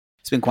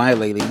It's been quiet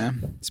lately,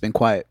 man. It's been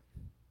quiet.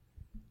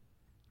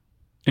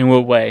 In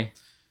what way?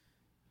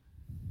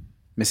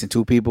 Missing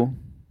 2 people.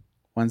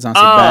 One's on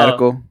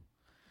sabbatical.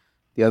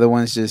 The other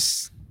one's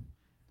just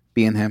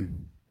being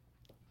him.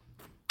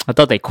 I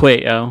thought they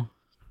quit, yo.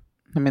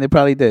 I mean, they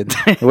probably did.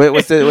 Wait,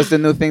 what's the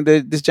new thing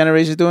that this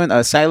generation's doing?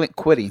 Silent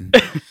quitting.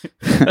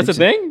 That's a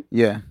thing?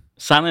 Yeah.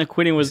 Silent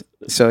quitting was...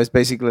 So it's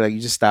basically like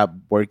you just stop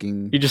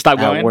working. You just stop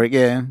going? Work,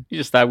 yeah. You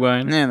just stop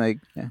going? Yeah.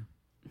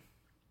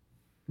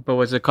 But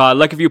what's it called?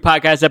 Lucky View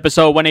Podcast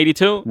episode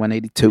 182?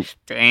 182.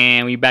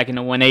 Damn, we back in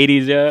the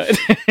 180s, yeah.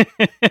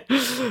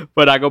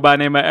 But I go by the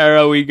name of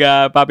Arrow. We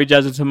got Bobby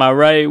Johnson to my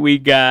right. We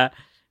got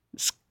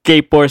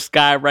Skateboard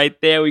Sky right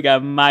there. We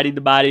got Mighty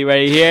the Body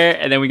right here.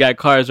 And then we got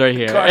Cars right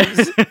here.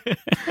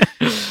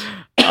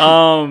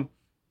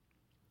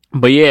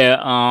 But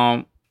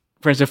yeah,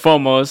 first and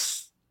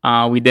foremost,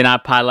 we did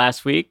not pod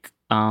last week.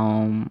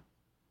 We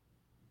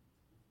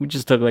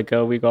just took like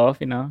a week off,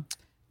 you know.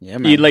 Yeah,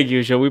 man. Like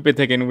usual, we've been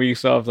taking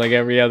weeks off like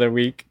every other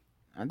week.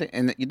 I think,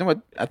 and you know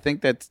what? I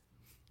think that's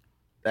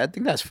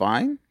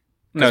fine.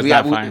 No, it's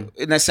not fine.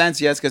 In a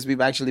sense, yes, because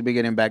we've actually been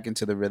getting back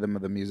into the rhythm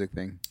of the music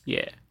thing.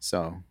 Yeah.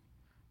 So,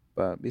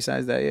 but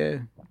besides that,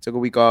 yeah, took a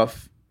week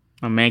off.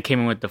 My man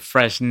came in with the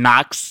fresh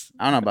knocks.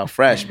 I don't know about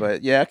fresh,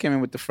 but yeah, I came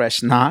in with the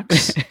fresh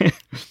knocks.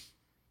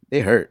 They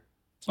hurt.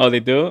 Oh,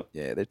 they do?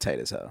 Yeah, they're tight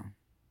as hell.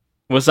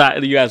 What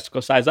size? You guys go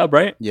size up,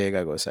 right? Yeah, you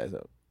gotta go size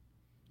up.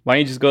 Why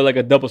don't you just go like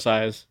a double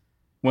size?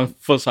 One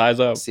full size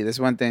up. See, that's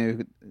one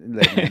thing.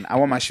 Like, man, I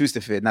want my shoes to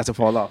fit, not to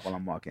fall off while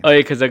I'm walking. Oh yeah,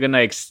 because they're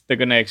gonna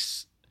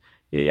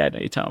yeah, I know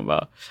you're talking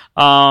about.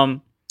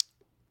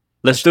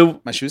 Let's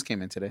do. My shoes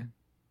came in today.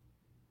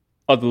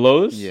 Oh, the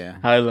lows. Yeah.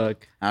 How they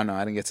look? I don't know.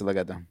 I didn't get to look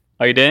at them.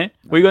 Oh, you didn't?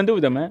 No. What are you gonna do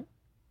with them, man?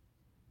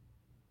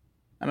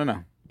 I don't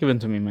know. Give them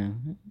to me,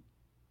 man.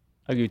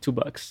 I'll give you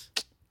 $2.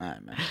 All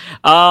right, man.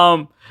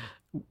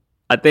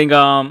 I think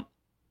I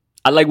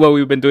like what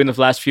we've been doing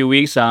the last few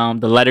weeks. The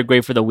letter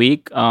grade for the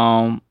week.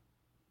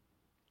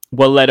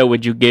 What letter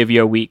would you give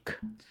your week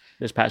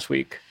this past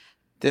week?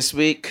 This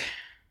week,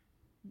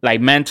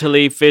 like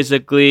mentally,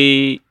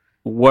 physically,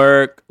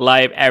 work,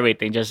 life,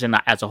 everything, just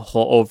as a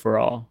whole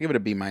overall. give it a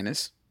B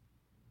minus.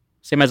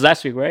 Same as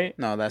last week, right?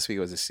 No, last week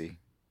was a C.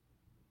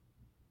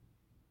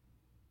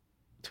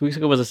 2 weeks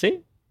ago was a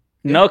C?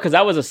 Yeah. No, because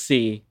I was a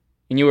C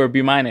and you were a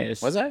B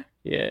minus. Was I?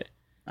 Yeah.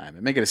 All right,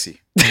 man, make it a C.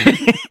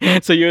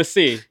 So you're a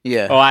C.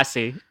 Yeah. Oh, I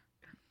see.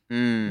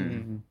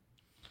 Mm.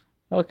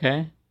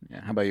 Okay.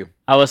 Yeah. How about you?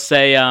 I would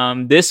say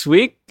this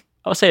week,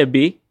 I would say a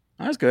B.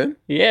 Oh, that's good.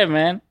 Yeah,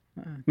 man.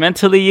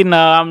 Mentally, you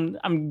know,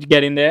 I'm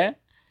getting there.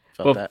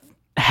 Felt But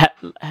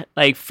that.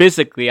 like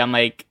physically, I'm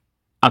I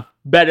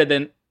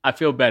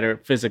feel better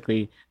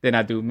physically than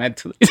I do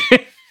mentally.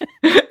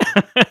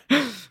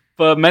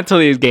 But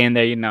mentally is getting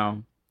there, you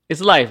know.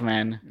 It's life,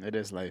 man. It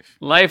is life.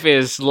 Life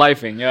is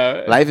lifing,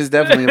 yo. Life is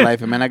definitely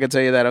life, man. I can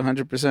tell you that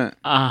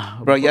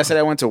 100%. Bro, yesterday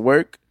I went to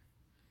work.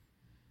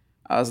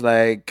 I was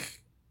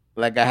like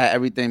I had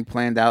everything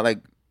planned out. Like,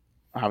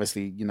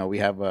 obviously, you know, we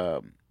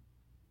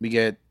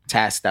get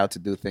tasked out to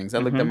do things. I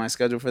looked at my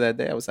schedule for that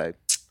day. I was like,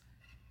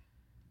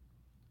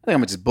 I think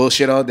I'm gonna just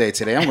bullshit all day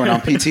today. I'm going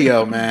on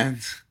PTO, man.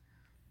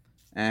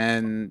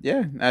 And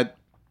yeah,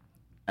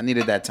 I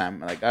needed that time.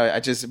 Like I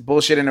just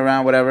bullshitting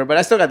around, whatever. But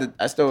I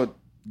still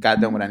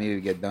got done what I needed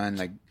to get done.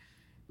 Like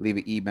leave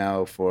an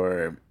email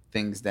for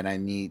things that I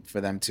need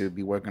for them to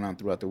be working on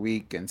throughout the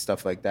week and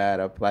stuff like that.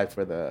 I applied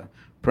for the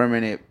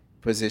permanent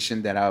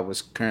position that I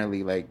was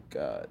currently like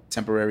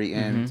temporary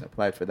in. So I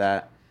applied for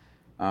that.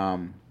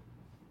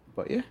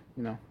 But yeah,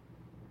 you know.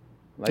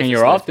 And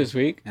you're off this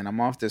week. And I'm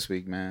off this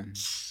week, man.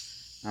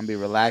 I'm be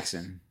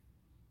relaxing.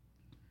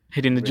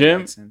 Hitting the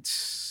gym.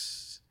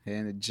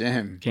 Hitting the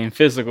gym. Getting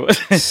physical.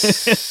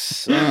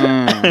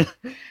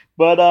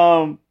 But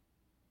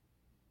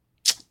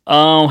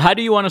how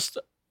do you want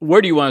to?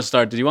 Where do you want to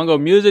start? Do you want to go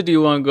music? Do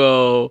you want to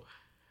go?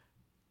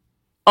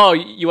 Oh,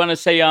 you want to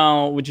say?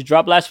 Would you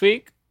drop last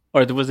week,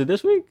 or was it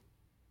this week?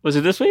 Was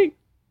it this week?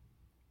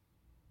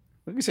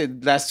 We can say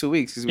the last 2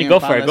 weeks. Go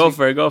for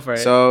it.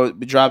 So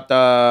we dropped 2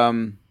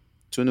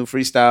 new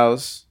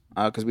freestyles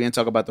because we didn't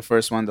talk about the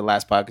first one, the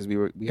last pod, because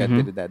we had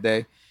did it that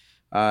day.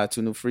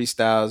 2 new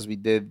freestyles. We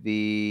did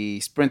the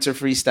Sprinter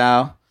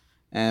freestyle,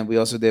 and we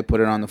also did Put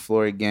It on the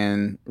Floor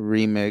Again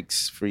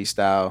remix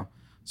freestyle.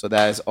 So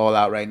that is all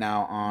out right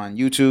now on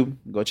YouTube.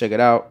 Go check it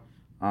out.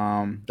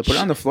 The Put It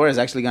on the Floor has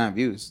actually gotten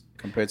views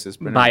compared to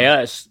Sprinter. By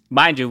us,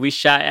 mind you, we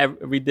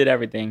did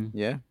everything.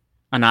 Yeah,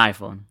 on an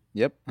iPhone.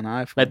 Yep, an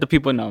iPhone. Let the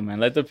people know, man.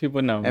 Let the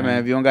people know. Hey, man,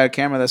 if you don't got a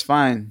camera, that's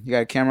fine. You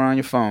got a camera on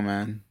your phone,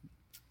 man.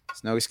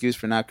 It's no excuse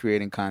for not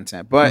creating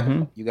content. But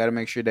you got to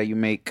make sure that you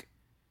make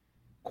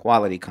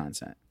quality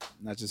content,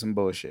 not just some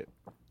bullshit.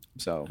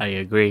 So I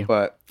agree.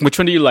 But which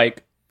one do you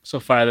like so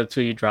far, the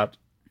 2 you dropped?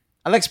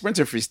 I like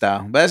Sprinter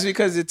freestyle, but that's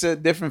because it's a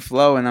different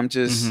flow, and I'm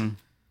just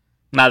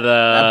not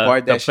the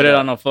part that Put It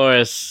on the Floor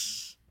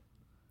is.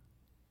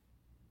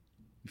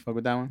 You fuck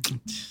with that one?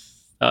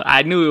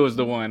 I knew it was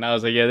the one. I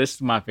was like, yeah, this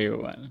is my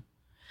favorite one.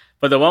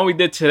 But the one we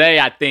did today,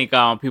 I think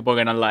people are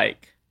gonna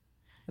like.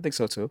 I think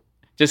so too.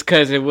 just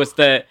because it was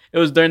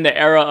during the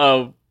era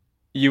of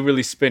you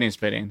really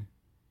spitting.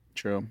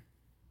 True.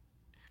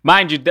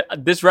 Mind you,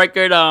 this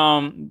record,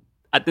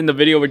 I think the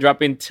video we're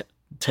dropping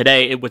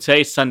today, it would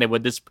say Sunday,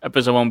 but this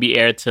episode won't be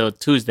aired till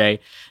Tuesday.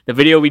 The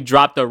video we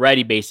dropped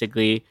already,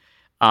 basically.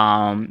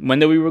 When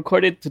did we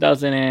record it?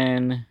 2000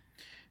 and...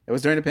 It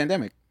was during the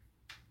pandemic.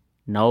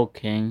 No,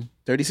 King.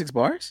 36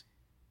 bars?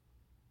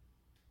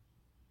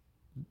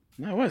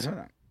 No, it was. Hold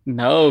on.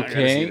 No, I King.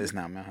 gotta see this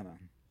now, man. Hold on.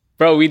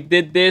 Bro, we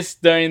did this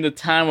during the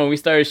time when we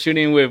started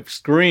shooting with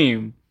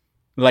Scream.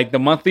 Like the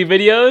monthly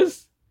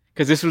videos.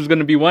 Because this was going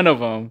to be one of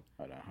them.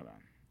 Hold on.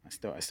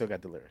 I still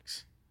got the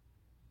lyrics.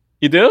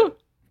 You do?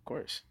 Of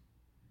course.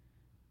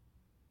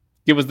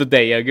 Give us the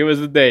date, yo. Give us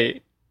the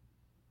date.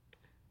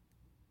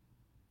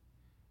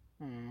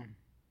 There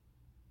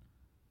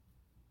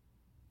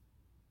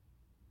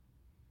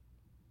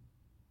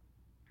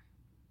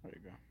you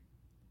go.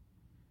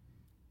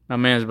 My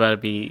man's about to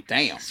be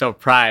damn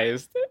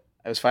surprised.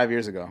 It was 5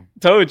 years ago.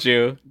 Told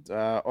you.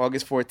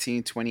 August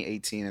 14,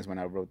 2018 is when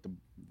I wrote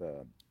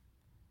the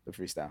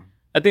freestyle.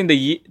 I think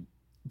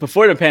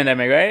before the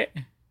pandemic, right?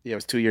 Yeah, it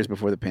was 2 years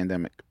before the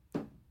pandemic.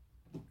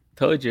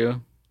 Told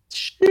you.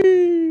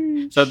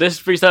 Sheesh. So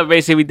this freestyle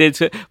basically we did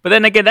too. But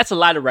then again, that's a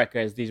lot of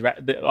records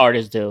the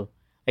artists do.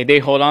 Like they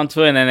hold on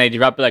to it and then they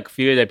drop it like a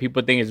few that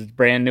people think is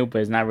brand new,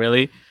 but it's not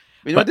really.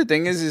 You know what the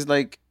thing is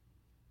like,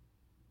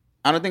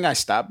 I don't think I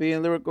stopped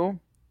being lyrical.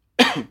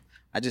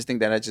 I just think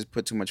that I just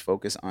put too much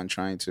focus on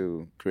trying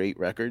to create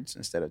records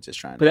instead of just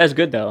trying. But that's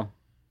good though,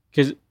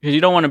 because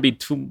you don't want to be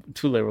too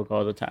lyrical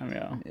all the time,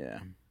 yo. Yeah.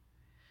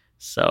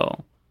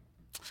 So,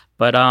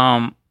 but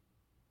I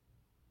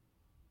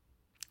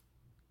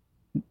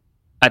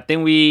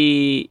think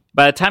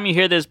by the time you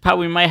hear this,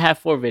 probably might have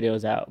 4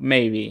 videos out,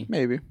 maybe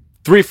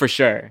 3 for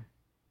sure,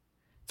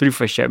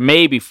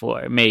 maybe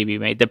 4,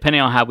 maybe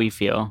depending on how we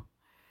feel.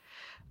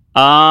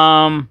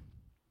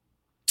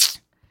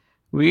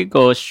 We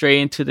go straight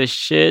into the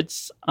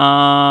shits.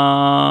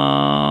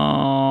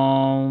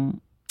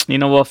 You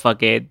know what?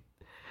 Fuck it.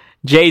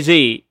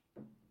 Jay-Z,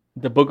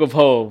 the Book of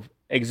Hov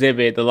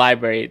exhibit, the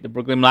library, the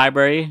Brooklyn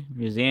Library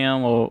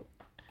Museum. Or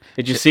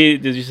did you see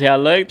how it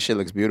looked? Shit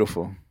looks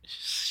beautiful.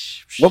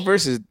 What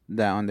verse is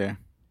that on there?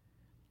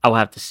 I will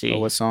have to see.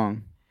 Or what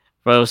song?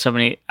 Bro,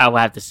 I would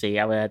have to see.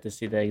 I would have to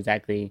see that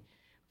exactly.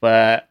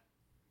 But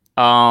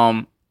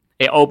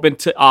it opened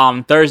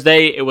to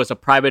Thursday. It was a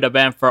private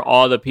event for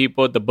all the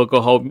people. The Book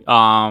of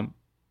Hov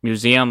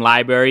Museum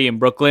Library in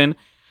Brooklyn.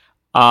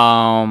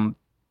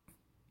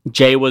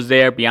 Jay was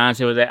there.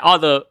 Beyonce was there. All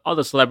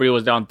the celebrity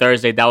was there on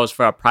Thursday. That was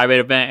for a private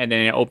event, and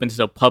then it opened to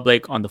the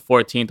public on the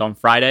 14th on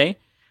Friday.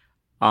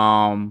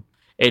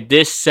 It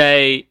did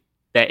say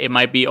that it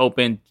might be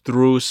open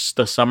through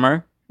the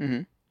summer,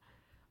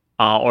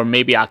 or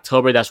maybe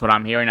October. That's what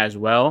I'm hearing as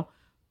well.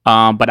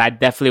 But I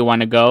definitely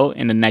want to go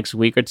in the next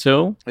week or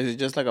two. Is it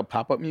just like a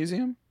pop-up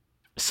museum?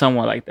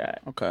 Somewhat like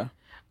that. Okay.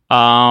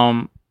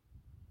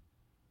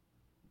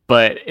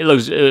 But it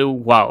looks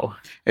wow.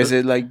 Is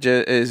it like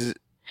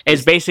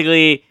It's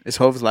basically it's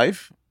Hov's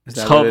life. It's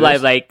Hov's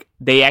life. Like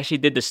they actually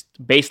did this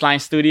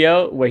baseline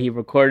studio where he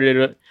recorded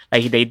it.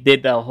 Like they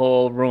did the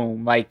whole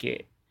room like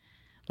it.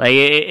 Like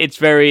it's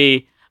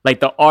very like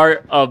the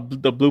art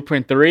of the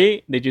Blueprint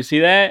 3. Did you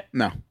see that?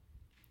 No.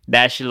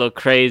 That should look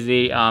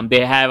crazy.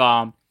 They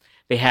have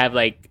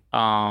like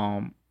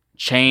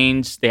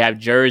chains. They have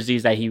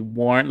jerseys that he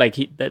wore. Like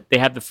they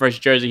have the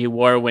first jersey he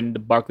wore when the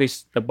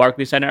Barclays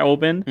Center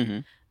opened. Mm-hmm.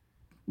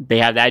 They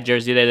have that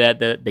jersey that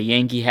the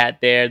Yankee hat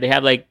there. They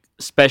have like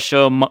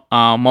special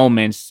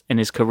moments in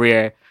his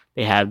career.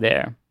 They have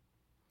there.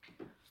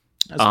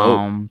 That's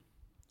dope.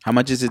 How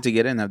much is it to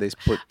get in? Have they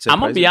put? I'm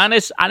gonna be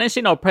honest. I didn't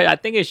see no price. I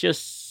think it's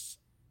just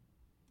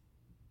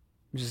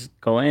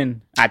go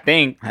in. I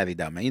think. Heavy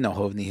down, man. You know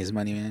Hov need his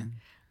money, man.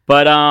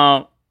 But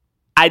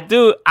I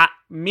do.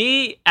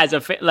 Me as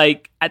a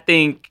like, I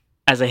think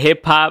as a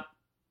hip hop,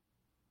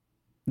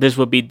 this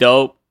would be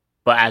dope.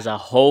 But as a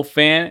whole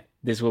fan,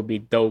 this will be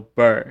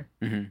doper.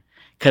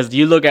 Because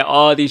you look at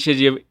all these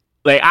shit.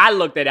 Like I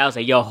looked at it, I was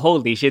like, yo,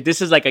 holy shit,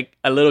 this is like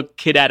a little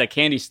kid at a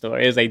candy store.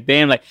 It was like,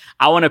 damn, like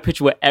I want a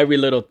picture with every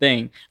little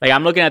thing. Like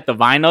I'm looking at the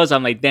vinyls,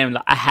 I'm like, damn,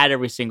 I had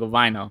every single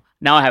vinyl.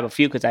 Now I have a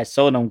few because I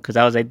sold them because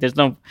I was like,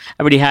 I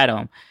already had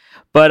them.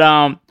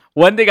 But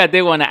one thing I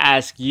did want to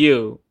ask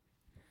you,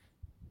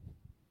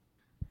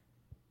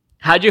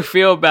 how'd you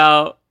feel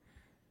about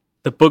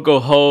the Book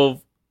of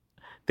Hov?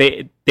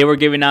 They were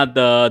giving out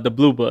the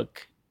blue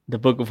book, the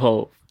Book of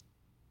Hov.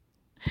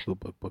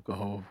 Book of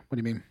Hov. What do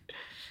you mean?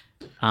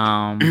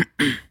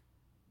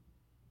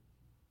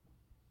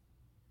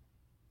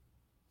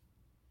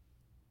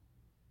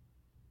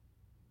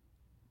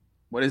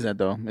 What is that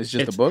though? It's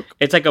just a book?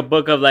 It's like a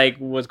book of like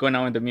what's going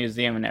on with the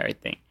museum and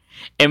everything.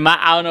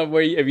 I don't know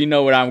if you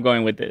know where I'm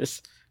going with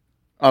this.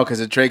 Oh, because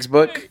it's Drake's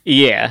book?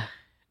 Yeah.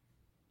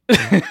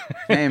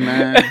 Hey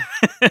man.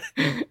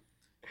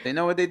 They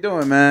know what they're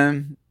doing,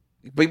 man.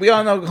 But we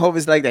all know Hov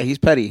is like that. He's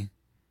petty.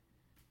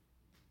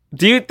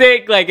 Do you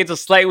think like it's a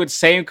slight with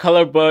same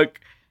color book?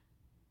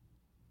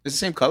 It's the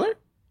same color?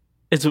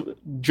 It's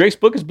Drake's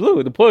book is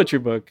blue. The poetry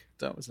book.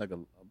 That was like a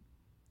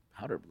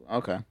powder blue.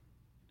 Okay.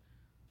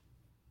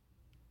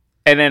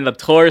 And then the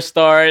tour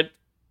started.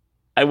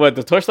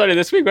 The tour started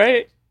this week,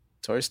 right?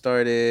 Tour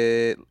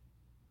started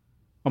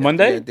on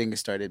Monday. Yeah, I think it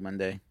started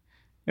Monday.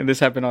 And this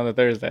happened on the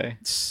Thursday.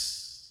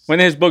 When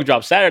did his book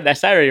drop? Saturday. That's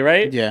Saturday,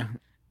 right? Yeah.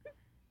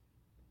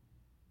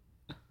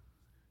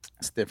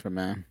 It's different,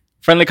 man.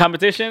 Friendly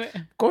competition?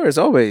 Of course,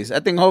 always. I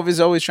think Hov is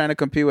always trying to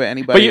compete with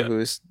anybody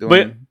who's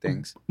doing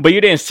things. But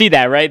you didn't see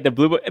that, right? The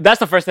blue book. That's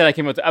the first thing I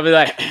came up to. I was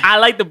like, I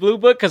like the blue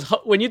book because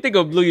when you think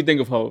of blue, you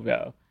think of Hov,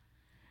 yo.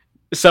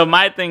 So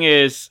my thing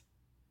is,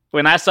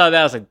 when I saw that,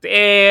 I was like,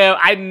 damn,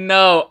 I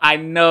know.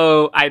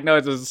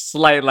 It's a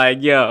slight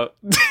like, yo.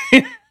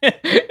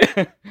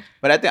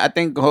 But I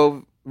think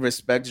Hov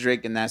respects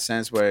Drake in that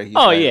sense where he's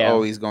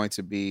always going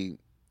to be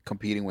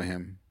competing with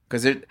him.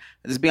 Because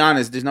let's be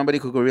honest, there's nobody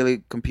who could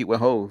really compete with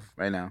Hov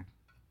right now,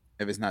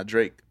 if it's not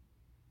Drake.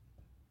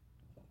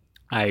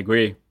 I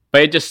agree,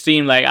 but it just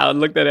seemed like I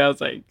looked at it. I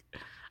was like,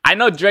 I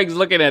know Drake's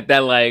looking at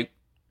that like,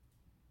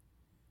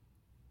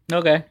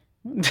 okay,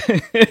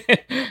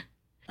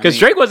 because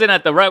Drake wasn't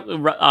at the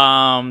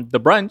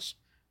brunch.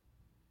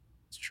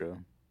 It's true.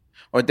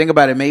 Or think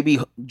about it, maybe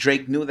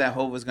Drake knew that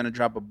Hov was gonna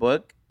drop a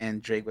book,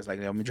 and Drake was like,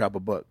 "Yo, let me drop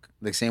a book."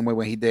 The same way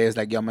when he did, it's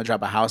like, "Yo, I'm gonna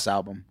drop a house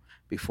album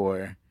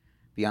before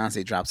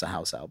Beyonce drops a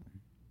house album."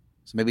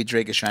 So maybe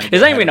Drake is trying to.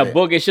 It's not even a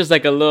book. It's just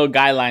like a little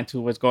guideline to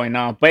what's going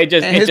on. But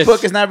his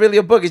book is not really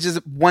a book. It's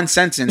just one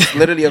sentence,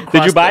 literally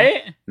across. Did you buy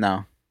it?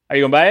 No. Are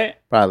you gonna buy it?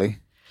 Probably.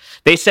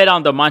 They said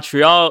on the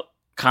Montreal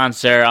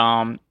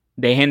concert,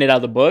 they handed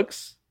out the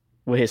books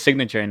with his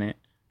signature in it.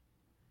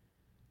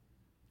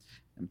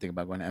 I'm thinking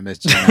about going to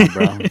MSG now,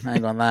 bro. I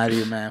ain't gonna lie to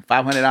you, man.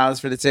 $500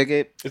 for the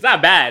ticket. It's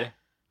not bad.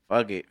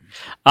 Fuck it.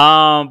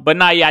 But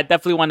nah, yeah, I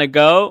definitely want to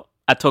go.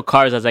 I told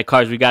Cars, I was like,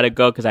 Cars, we gotta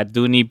go because I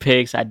do need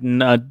picks. I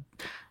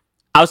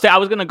was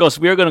gonna go. So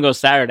we were gonna go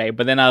Saturday,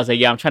 but then I was like,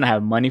 yeah, I'm trying to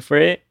have money for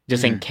it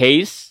just in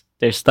case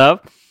there's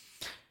stuff.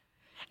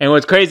 And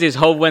what's crazy is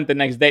Hov went the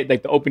next day,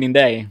 like the opening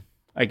day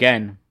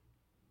again.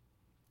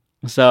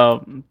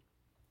 So,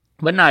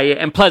 but nah, yeah.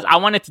 And plus, I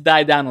want it to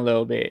die down a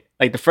little bit.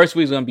 Like the first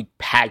week's gonna be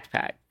packed.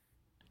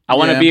 I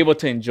want to be able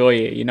to enjoy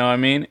it. You know what I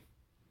mean?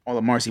 All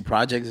the Marcy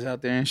projects is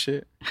out there and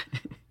shit.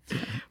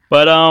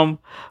 But nah,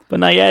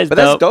 yeah, it's dope.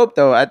 That's dope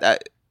though. I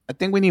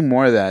think we need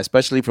more of that,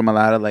 especially from a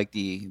lot of like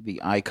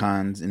the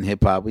icons in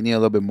hip hop. We need a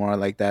little bit more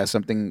like that.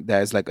 Something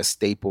that's like a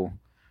staple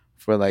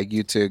for like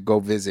you to go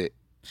visit.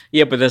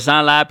 Yeah, but there's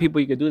not a lot of people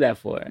you could do that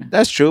for.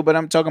 That's true, but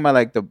I'm talking about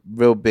like the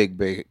real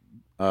big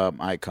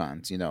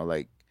icons. You know,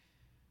 like.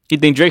 You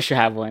think Drake should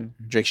have one?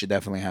 Drake should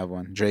definitely have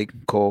one. Drake,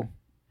 Cole.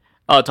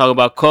 Oh, talk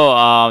about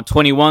Cole.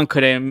 21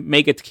 couldn't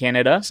make it to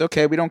Canada. It's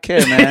okay. We don't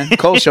care, man.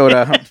 Cole showed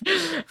up.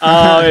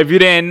 If you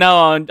didn't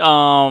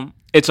know,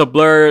 It's a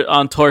Blur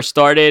on tour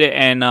started,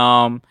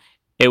 and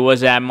it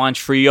was at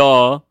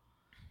Montreal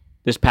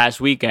this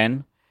past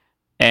weekend.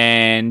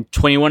 And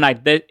 21,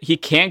 he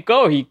can't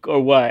go.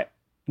 Or what?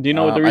 Do you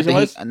know what the reason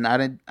was? I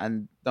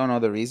don't know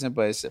the reason,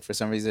 but for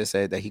some reason they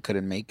said that he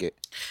couldn't make it.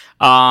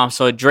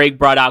 So Drake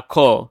brought out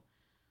Cole.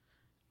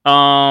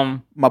 My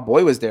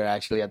boy was there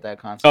actually at that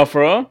concert. Oh,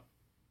 for real?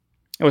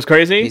 It was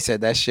crazy? He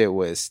said that shit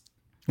was...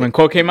 When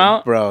Cole came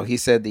out? Bro, he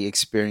said the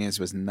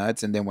experience was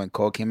nuts. And then when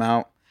Cole came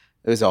out,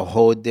 it was a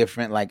whole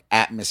different like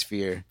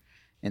atmosphere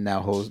in that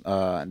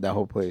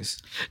whole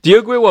place. Do you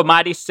agree with what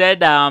Marty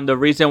said? The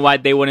reason why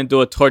they wouldn't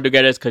do a tour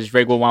together is because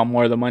Drake will want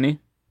more of the money?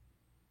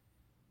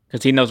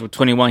 Because he knows with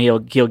 21,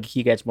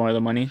 he gets more of the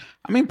money?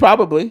 I mean,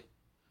 probably,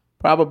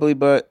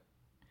 but...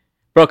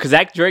 Bro, because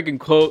that Drake and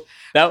Cole...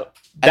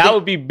 That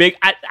would be big.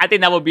 I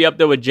think that would be up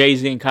there with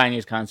Jay-Z and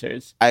Kanye's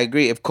concerts. I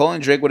agree. If Cole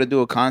and Drake were to do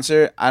a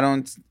concert, I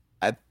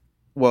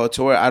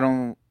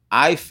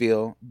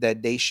feel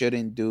that they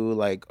shouldn't do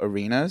like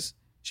arenas.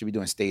 Should be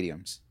doing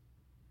stadiums.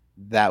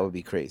 That would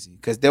be crazy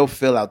because they'll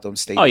fill out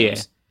those stadiums. Oh yeah,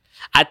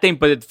 I think.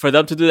 But for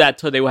them to do that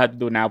tour, they would have to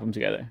do an album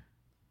together.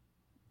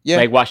 Yeah,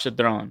 like Watch the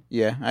Throne.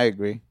 Yeah, I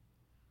agree.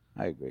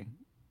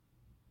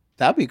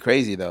 That'd be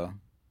crazy though.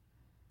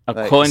 You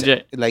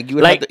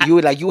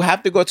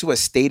have to go to a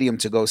stadium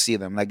to go see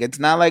them. Like it's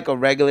not like a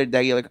regular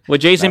day. Like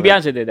Jay-Z and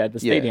Beyonce did that. The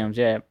stadiums,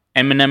 yeah.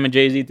 Eminem and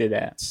Jay-Z did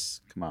that.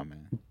 Come on,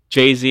 man.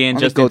 Jay-Z and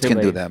Justin Timberlake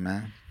can do that,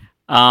 man.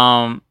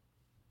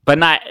 But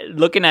not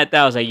looking at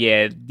that, I was like,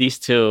 yeah, these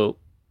two.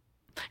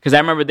 Because I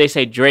remember they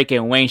say Drake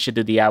and Wayne should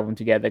do the album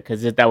together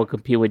because that would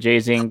compete with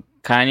Jay-Z and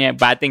Kanye.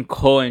 But I think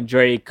Cole and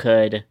Drake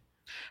could.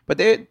 But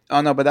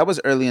that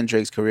was early in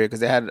Drake's career because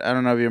they had, I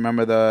don't know if you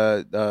remember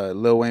the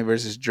Lil Wayne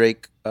versus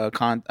Drake tour.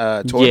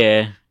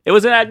 Yeah, it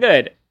wasn't that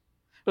good.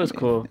 It was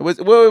cool. It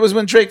was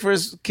when Drake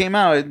first came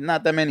out.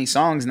 Not that many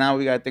songs. Now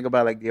we got to think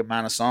about like the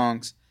amount of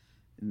songs.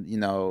 You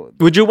know,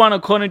 would you want a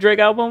Cole and Drake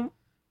album?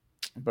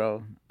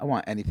 Bro, I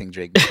want anything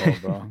Drake to call,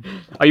 bro.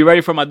 Are you ready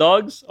for my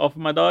dogs? All for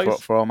my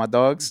dogs? For all my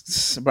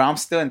dogs? Bro, I'm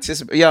still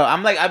anticipating. Yo,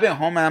 I've been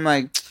home and I'm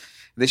like,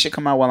 this shit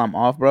come out while I'm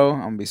off, bro. I'm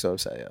going to be so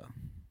upset, yo.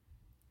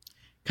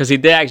 Because he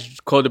did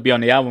ask Cole to be on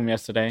the album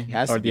yesterday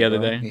or the other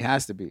day. He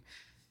has to be.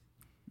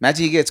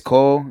 Imagine he gets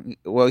Cole.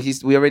 Well,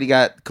 we already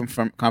got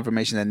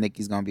confirmation that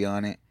Nicki's gonna be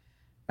on it.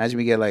 Imagine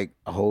we get like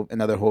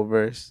another whole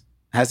verse.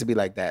 It has to be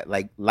like that,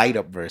 like light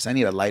up verse. I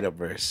need a light up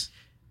verse.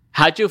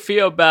 How'd you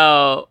feel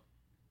about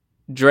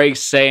Drake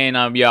saying,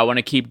 "Yo, I want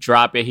to keep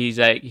dropping"? He's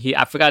like,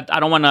 I forgot. I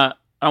don't want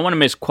to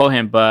misquote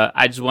him, but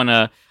I don't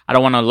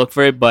want to look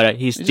for it. But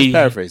he's just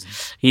paraphrasing.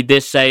 He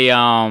did say,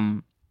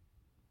 a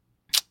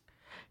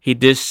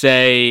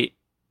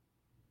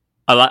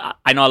lot.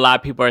 I know a lot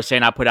of people are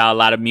saying I put out a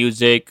lot of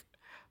music,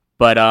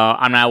 but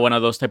I'm not one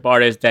of those type of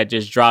artists that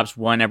just drops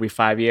one every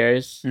 5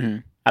 years. Mm-hmm.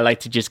 I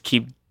like to just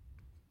keep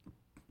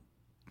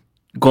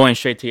going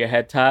straight to your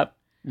head top.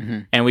 Mm-hmm.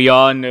 And we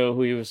all knew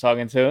who he was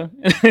talking to.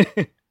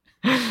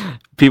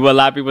 A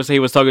lot of people say he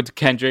was talking to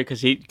Kendrick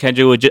because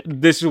Kendrick would.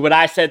 This is what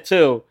I said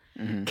too.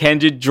 Mm-hmm.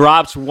 Kendrick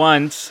drops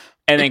once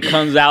and then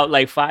comes out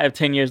like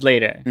 5-10 years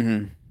later.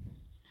 Mm-hmm.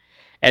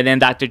 And then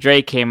Dr.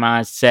 Dre came on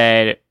and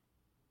said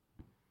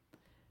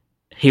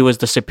he was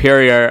the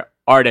superior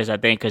artist, I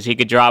think, because he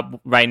could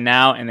drop right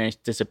now and then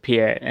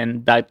disappear.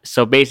 And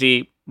so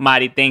basically,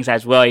 Marty thinks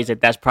as well. He said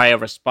that's probably a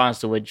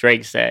response to what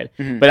Drake said.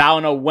 Mm-hmm. But I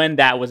don't know when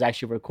that was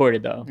actually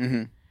recorded, though.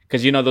 Mm-hmm.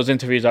 Because, those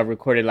interviews are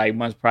recorded like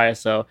months prior.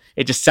 So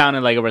it just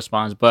sounded like a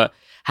response. But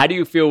how do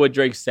you feel what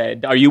Drake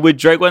said? Are you with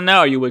Drake on that or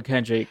are you with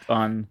Kendrick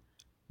on?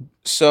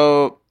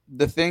 So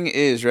the thing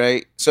is,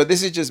 right? So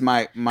this is just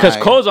my. Because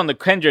Cole's on the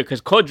Kendrick.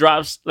 Because Cole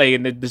drops like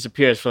and it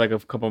disappears for like a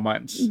couple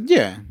months.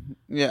 Yeah.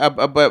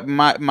 But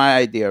my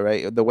idea,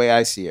 right? The way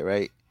I see it,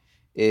 right?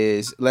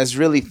 Is let's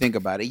really think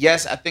about it.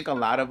 Yes, I think a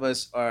lot of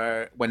us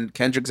are, when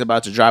Kendrick's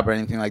about to drop or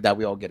anything like that,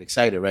 we all get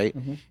excited, right?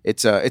 Mm-hmm.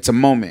 It's a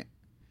moment.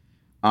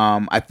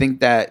 I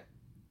think that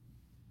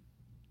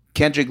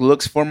Kendrick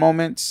looks for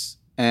moments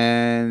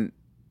and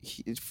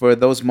for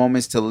those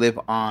moments to live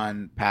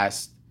on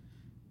past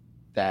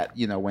that,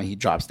 when he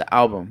drops the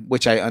album,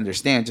 which I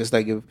understand. Just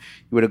like if you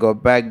were to go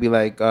back, be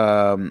like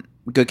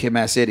Good Kid,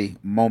 Mad City,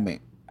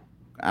 moment,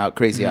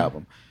 crazy Mm-hmm.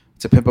 album.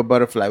 To Pimp a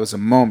Butterfly was a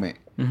moment.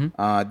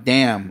 Mm-hmm.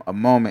 Damn, a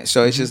moment.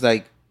 So it's just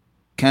like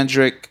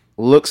Kendrick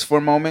looks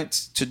for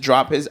moments to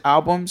drop his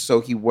albums,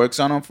 so he works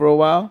on them for a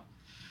while.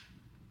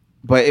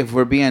 But if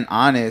we're being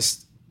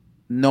honest,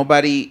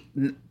 nobody,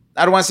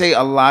 I don't want to say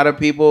a lot of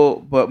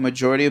people, but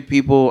majority of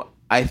people,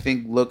 I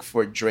think, look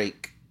for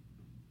Drake.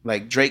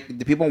 Like Drake,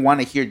 the people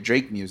want to hear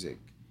Drake music.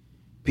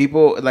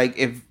 People, like,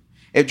 if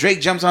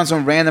Drake jumps on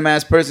some random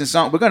ass person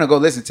song, we're gonna go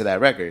listen to that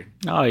record.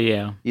 Oh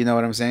yeah, you know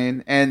what I'm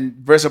saying.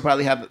 And Drake will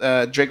probably have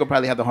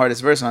the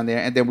hardest verse on there,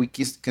 and then we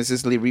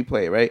consistently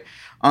replay it, right?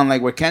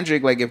 Unlike with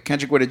Kendrick, like if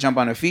Kendrick were to jump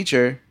on a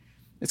feature,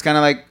 it's kind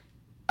of like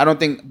I don't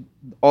think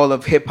all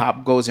of hip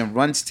hop goes and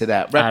runs to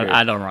that record.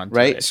 I don't run to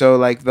right? it. So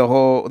like the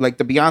whole the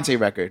Beyonce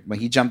record when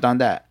he jumped on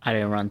that, I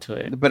didn't run to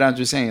it. But I'm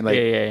just saying, like,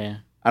 yeah.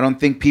 I don't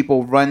think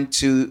people run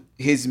to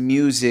his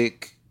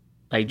music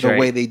like Drake. The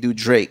way they do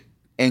Drake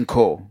and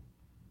Cole.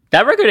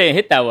 That record didn't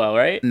hit that well,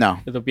 right? No.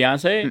 The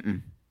Beyonce?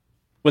 Mm-mm.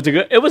 Was it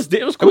good? It was cool.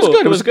 It was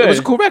good. It was good. It was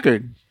a cool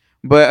record.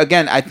 But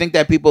again, I think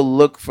that people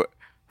look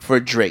for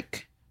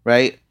Drake,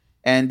 right?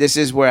 And this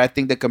is where I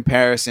think the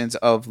comparisons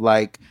of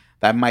like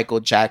that Michael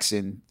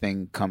Jackson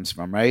thing comes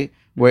from, right?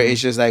 Where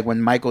it's just like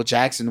when Michael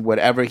Jackson,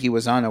 whatever he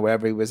was on or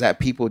wherever he was at,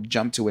 people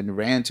jumped to it and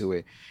ran to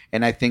it.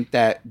 And I think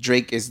that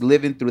Drake is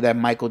living through that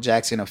Michael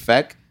Jackson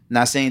effect.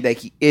 Not saying that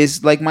he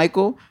is like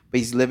Michael, but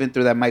he's living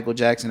through that Michael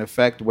Jackson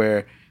effect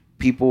where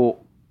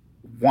people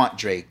want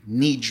Drake,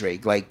 need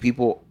Drake. Like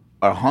people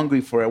are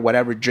hungry for it,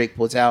 whatever Drake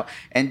puts out.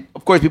 And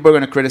of course, people are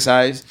going to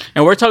criticize.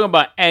 And we're talking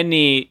about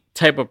any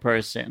type of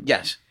person.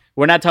 Yes.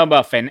 We're not talking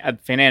about a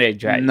fanatic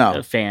Drake. No.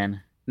 A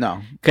fan.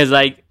 No. Because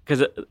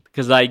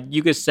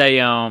you could say,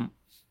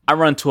 I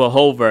run to a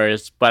whole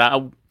verse,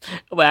 but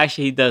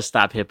actually he does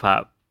stop hip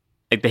hop.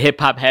 Like the hip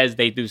hop heads,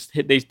 they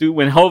do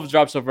when Hov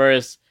drops a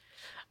verse.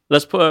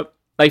 Let's put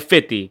like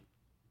 50.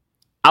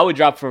 I would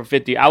drop for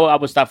 50. I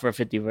would stop for a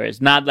 50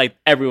 verse. Not like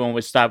everyone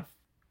would stop.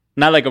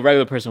 Not like a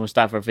regular person would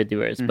stop for a 50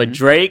 verse. Mm-hmm. But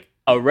Drake,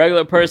 a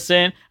regular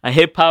person, a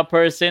hip hop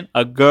person,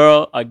 a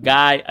girl, a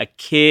guy, a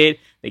kid,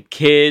 the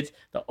kids,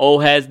 the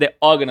old heads, they're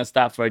all gonna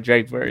stop for a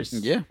Drake verse,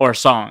 or a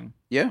song.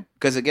 Yeah,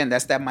 because again,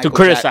 that's that Michael. To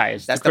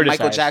criticize. That's the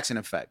Michael Jackson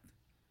effect,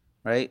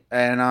 right?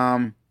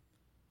 And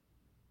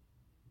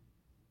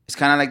it's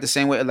kind of like the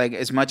same way. Like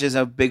as much as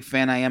a big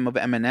fan I am of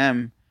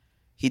Eminem,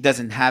 he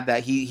doesn't have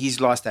that. He's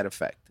lost that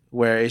effect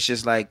where it's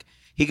just like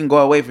he can go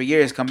away for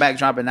years, come back,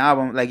 drop an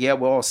album. Like yeah,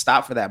 we'll all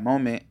stop for that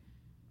moment.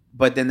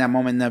 But then that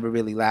moment never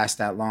really lasts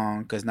that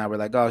long because now we're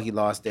like, oh, he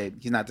lost it.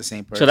 He's not the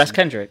same person. So that's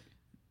Kendrick.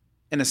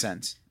 In a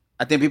sense.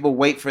 I think people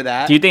wait for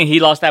that. Do you think he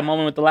lost that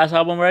moment with the last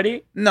album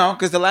already? No,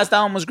 because the last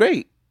album was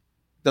great.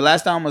 The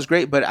last album was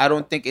great, but I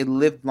don't think it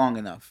lived long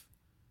enough.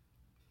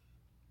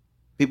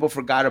 People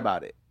forgot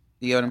about it.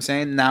 You know what I'm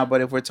saying? Now,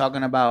 but if we're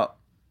talking about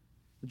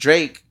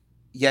Drake,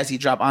 yes, he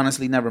dropped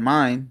Honestly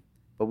Nevermind,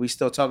 but we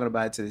still talking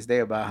about it to this day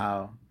about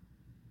how...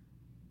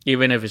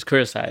 Even if it's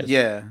criticized.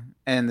 Yeah.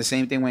 And the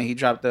same thing when he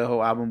dropped the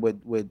whole album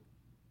with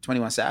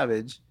 21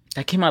 Savage.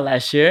 That came out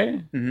last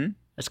year? Mm-hmm.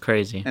 That's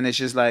crazy. And it's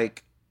just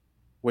like,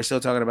 we're still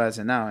talking about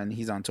it now, and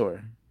he's on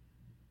tour.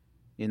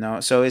 You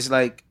know, so it's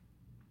like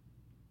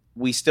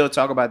we still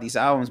talk about these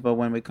albums, but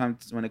when it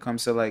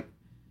comes to like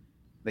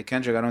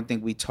Kendrick, I don't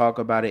think we talk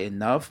about it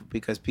enough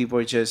because people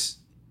are just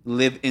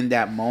live in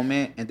that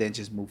moment and then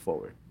just move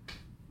forward.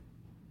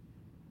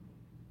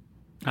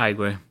 I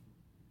agree.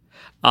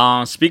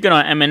 Speaking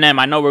on Eminem,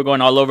 I know we're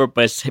going all over,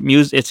 but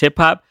it's hip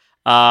hop.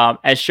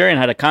 Ed Sheeran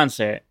had a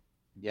concert.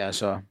 Yeah, I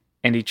saw.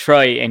 In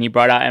Detroit, and he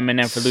brought out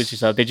Eminem for Lose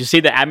Yourself. Did you see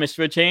the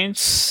atmosphere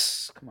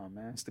change? Come on,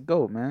 man. It's the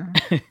GOAT, man.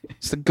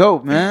 It's the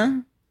GOAT,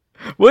 man.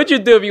 What'd you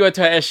do if you went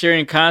to an Ed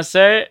Sheeran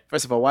concert?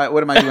 First of all, what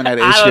am I doing at an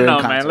Ed Sheeran concert? I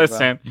don't know, man.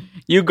 Listen,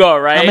 you go,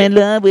 right? I'm in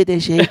love with the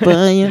shape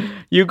of you.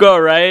 You go,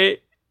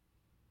 right?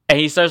 And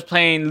he starts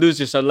playing Lose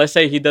Yourself. Let's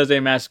say he does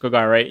a Madison Square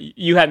Garden, right?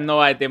 You have no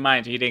idea,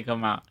 mind you, he didn't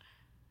come out.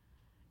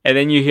 And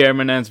then you hear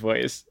Eminem's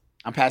voice.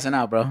 I'm passing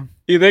out, bro.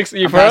 You think so?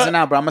 I'm passing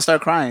out, bro. I'm gonna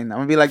start crying. I'm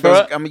gonna be like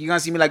those. You're gonna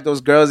see me like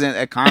those girls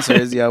at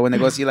concerts, yo, when they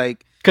go see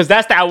like. Cause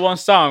that's that one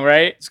song,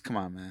 right? Come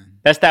on, man.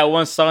 That's that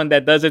one song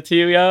that does it to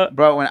you, yo.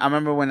 Bro, I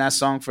remember when that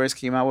song first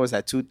came out. What was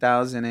that?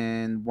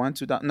 2001,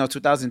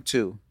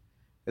 2002,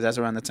 because that's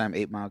around the time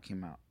 8 Mile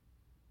came out.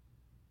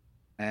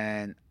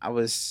 And I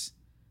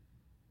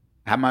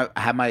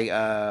had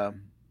my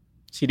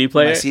CD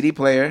player. My CD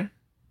player.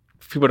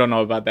 People don't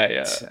know about that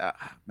yet.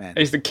 Man, I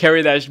used to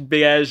carry that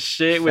big ass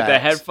shit with the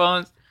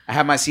headphones. I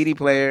had my CD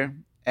player,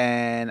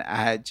 and I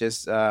had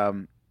just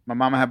my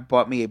mama had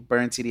bought me a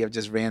burned CD of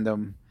just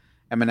random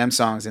Eminem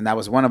songs, and that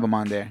was one of them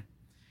on there.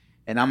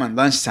 And I'm on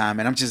lunchtime,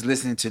 and I'm just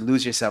listening to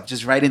 "Lose Yourself,"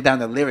 just writing down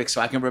the lyrics so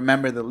I can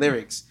remember the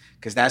lyrics,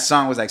 because that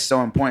song was like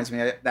so important to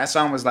me. That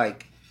song was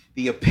like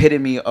the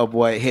epitome of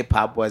what hip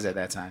hop was at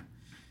that time.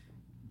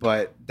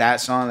 But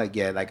that song, like,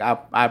 yeah, like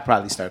I'd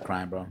probably start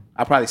crying, bro.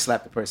 I'll probably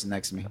slap the person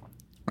next to me.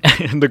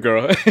 The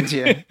girl.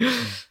 Yeah.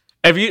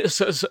 If you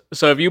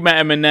if you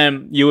met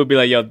Eminem, you would be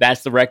like, yo,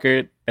 that's the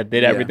record that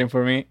did everything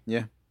for me.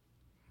 Yeah.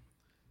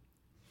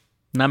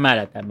 I'm not mad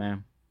at that,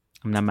 man.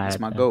 I'm not mad at that.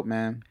 That's my GOAT,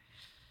 man.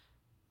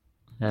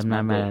 I'm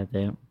not mad at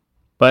that.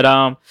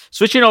 But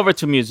switching over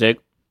to music.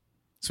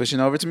 Switching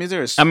over to music,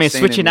 or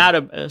switching out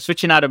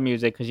of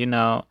music, because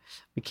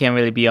we can't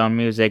really be on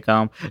music.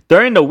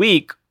 During the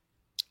week,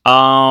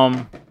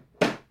 Instagram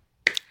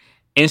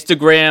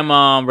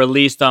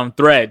released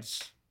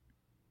Threads.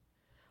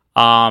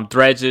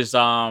 Threads is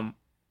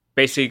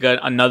basically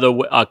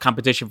another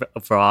competition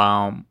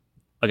for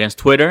against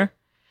Twitter,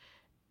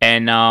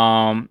 and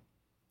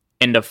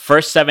in the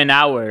first 7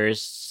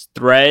 hours,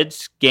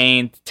 Threads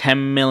gained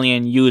 10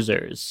 million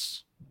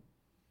users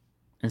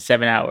in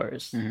 7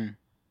 hours.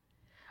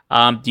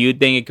 Mm-hmm. Do you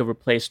think it could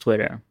replace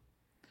Twitter?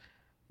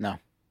 No.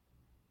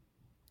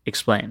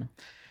 Explain.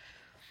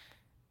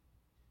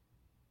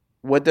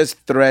 What does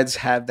Threads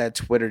have that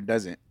Twitter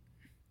doesn't?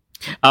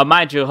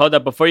 Mind you, hold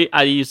up. Before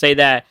you say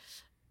that,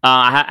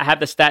 I have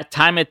the stat.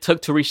 Time it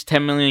took to reach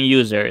 10 million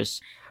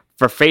users.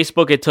 For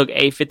Facebook, it took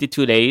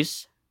 852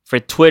 days. For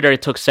Twitter,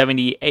 it took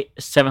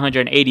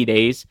 780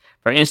 days.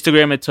 For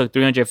Instagram, it took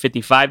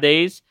 355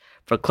 days.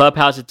 For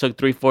Clubhouse, it took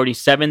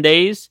 347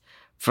 days.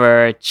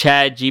 For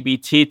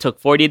ChatGPT, it took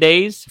 40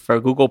 days.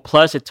 For Google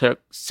Plus, it took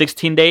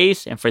 16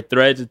 days. And for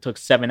Threads, it took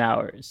 7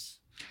 hours.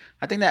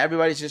 I think that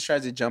everybody just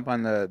tries to jump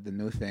on the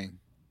new thing.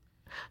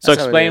 So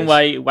explain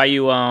why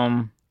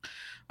you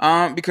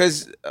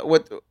because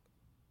what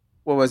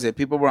was it?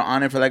 People were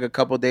on it for like a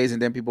couple days,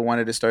 and then people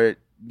wanted to start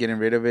getting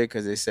rid of it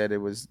because they said it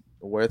was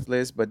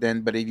worthless. But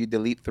if you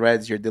delete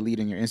Threads, you're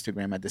deleting your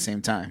Instagram at the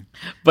same time.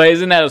 But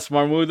isn't that a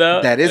smart move,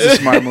 though? That is a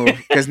smart move,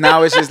 because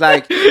now it's just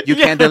like you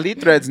can't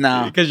delete Threads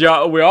now because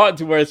we're all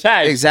to where it's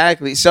at.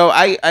 Exactly. So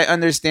I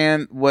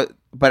understand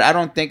but I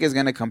don't think it's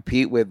gonna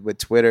compete with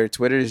Twitter.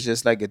 Twitter is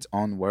just like its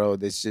own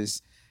world.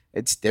 It's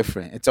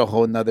different. It's a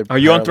whole nother. Are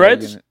you on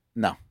Threads?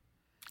 No.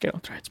 Get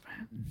on Threads,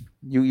 man.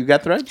 You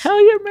got Threads? Hell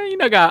yeah,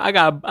 man. I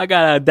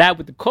got adapt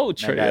with the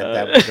culture. I got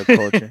adapt with the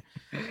culture.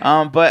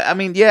 But I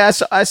mean, yeah,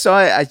 I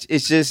saw it.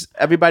 It's just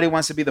everybody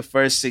wants to be the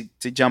first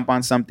to jump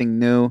on something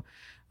new.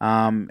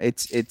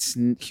 It's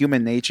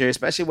human nature,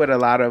 especially with a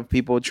lot of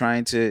people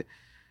trying to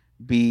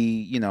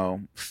be,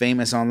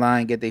 famous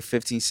online, get their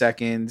 15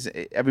 seconds.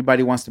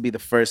 Everybody wants to be the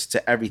first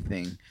to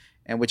everything,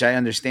 and which I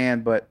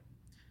understand, but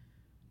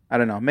I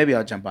don't know. Maybe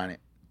I'll jump on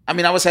it. I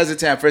mean, I was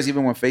hesitant at first,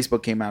 even when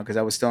Facebook came out, because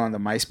I was still on the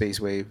MySpace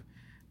wave.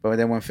 But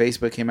then when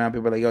Facebook came out,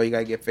 people were like, "Yo, you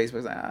gotta get Facebook." I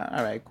was like,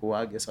 all right, cool.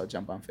 I guess I'll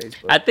jump on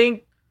Facebook. I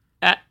think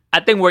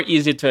we're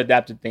easier to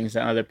adapt to things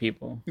than other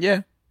people.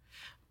 Yeah.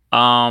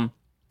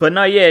 But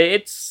no, yeah,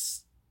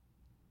 it's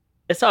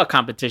all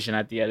competition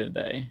at the end of the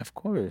day. Of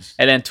course.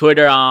 And then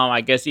Twitter, I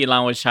guess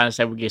Elon was trying to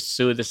say we get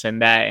sued, this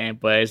and that,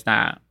 but it's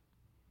not.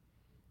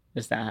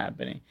 It's not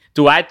happening.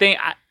 Do I think?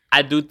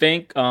 I do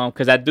think,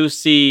 because I do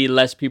see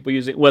less people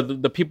using. Well,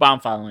 the people I'm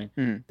following,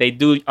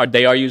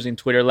 they are using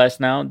Twitter less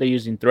now. They're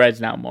using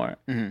Threads now more,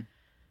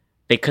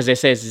 because they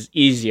say it's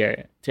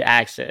easier to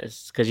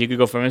access. Because you could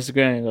go from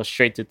Instagram and go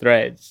straight to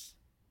Threads.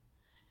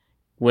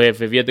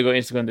 If you have to go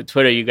Instagram to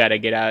Twitter, you got to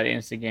get out of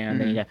Instagram.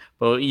 Then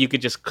but you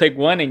could just click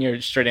one and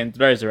you're straight in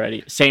Threads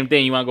already. Same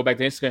thing. You want to go back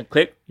to Instagram?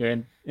 Click, you're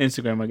in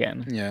Instagram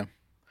again. Yeah.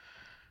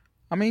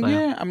 I mean,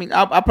 yeah. I mean,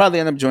 I'll probably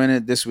end up joining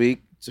it this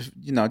week.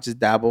 Just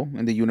dabble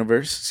in the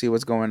universe, see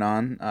what's going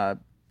on.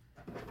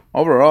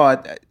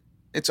 Overall,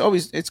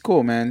 it's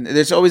cool, man.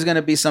 There's always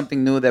gonna be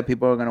something new that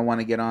people are gonna want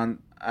to get on.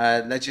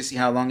 Let's just see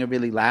how long it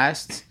really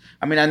lasts.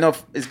 I mean, I know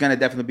it's gonna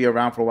definitely be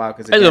around for a while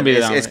because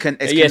it's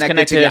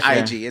connected to your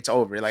IG. It's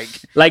over, like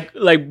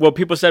what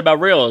people said about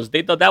Reels.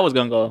 They thought that was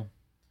gonna go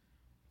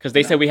because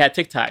they said we had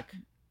TikTok,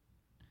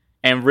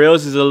 and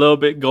Reels is a little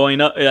bit going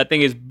up. I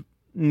think is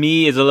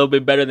a little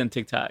bit better than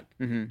TikTok.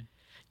 Mm-hmm.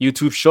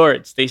 YouTube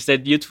Shorts. They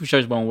said YouTube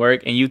Shorts won't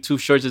work, and YouTube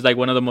Shorts is like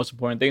one of the most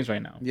important things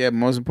right now. Yeah,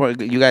 most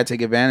important. You gotta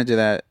take advantage of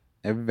that.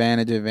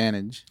 Advantage.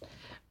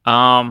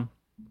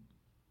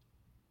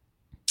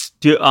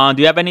 Do you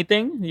have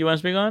anything you want to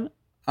speak on?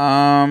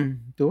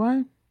 Do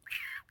I?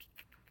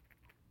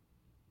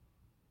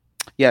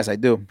 Yes, I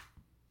do.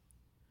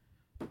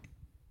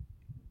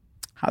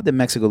 How did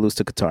Mexico lose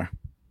to Qatar?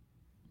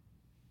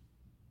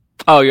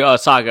 Oh,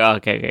 soccer.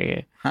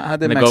 Okay. How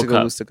did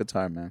Mexico lose to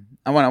Qatar, man?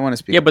 I want to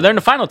speak. Yeah, but they're in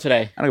the final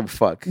today. I don't give a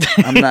fuck.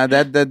 I'm not.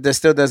 That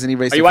still doesn't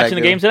erase. Are you watching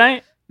the game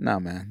tonight? No,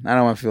 man. I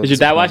don't want to feel. Is your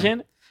dad watching?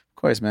 Of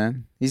course,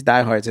 man. He's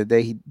diehard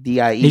today. He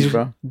DIE,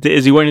 bro.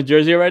 Is he wearing a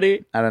jersey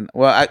already? I don't know.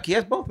 Well, he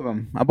has both of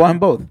them. I bought him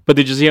both. But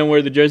did you see him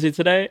wear the jersey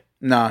today?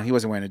 No, he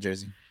wasn't wearing a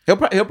jersey. He'll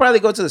probably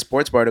go to the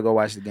sports bar to go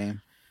watch the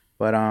game.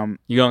 But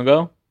you gonna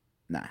go?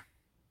 Nah.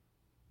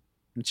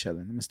 I'm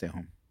chilling. I'm gonna stay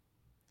home.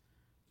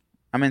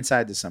 I'm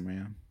inside this summer,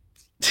 yeah.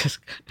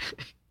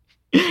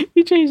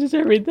 He changes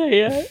every day,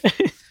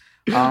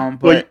 yeah.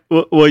 But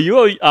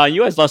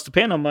U.S. lost to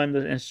Panama in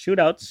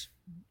shootouts.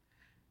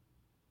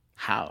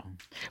 How?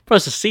 Bro,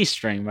 it's a C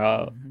string,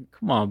 bro.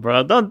 Come on,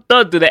 bro. Don't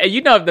do that.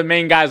 You know, if the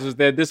main guys was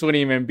there, this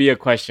wouldn't even be a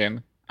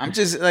question. I'm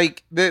just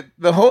like this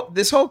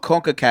whole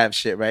CONCACAF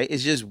shit, right?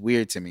 It's just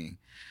weird to me.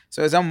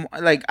 So as I'm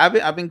like,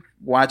 I've been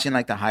watching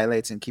like the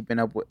highlights and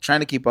trying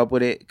to keep up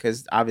with it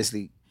because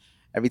obviously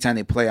every time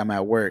they play, I'm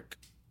at work.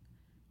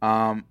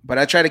 But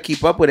I try to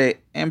keep up with it,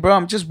 and bro,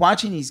 I'm just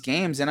watching these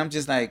games, and I'm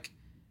just like,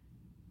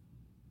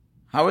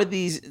 how are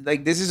these?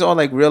 Like, this is all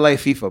like real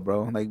life FIFA,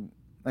 bro.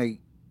 Like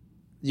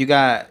you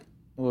got,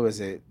 what was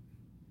it?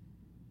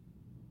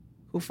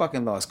 Who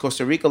fucking lost?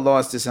 Costa Rica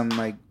lost to some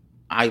like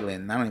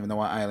island. I don't even know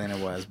what island it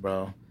was,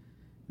 bro.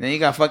 Then you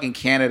got fucking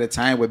Canada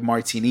tying with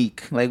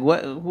Martinique. Like,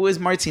 what? Who is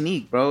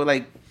Martinique, bro?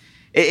 Like,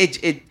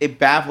 it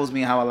baffles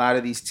me how a lot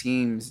of these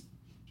teams.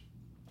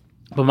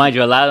 But mind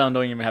you, a lot of them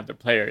don't even have their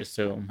players,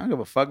 too. I don't give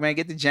a fuck, man.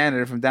 Get the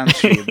janitor from down the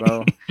street,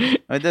 bro.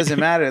 It doesn't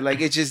matter.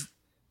 Like, it's just,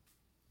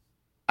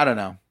 I don't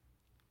know.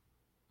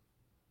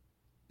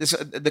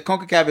 The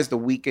CONCACAF is the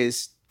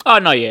weakest. Oh,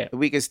 no, yeah. The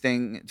weakest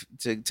thing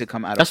to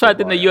come out of. That's why I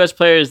think the U.S.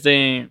 players,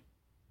 they're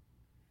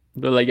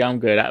like, yeah, I'm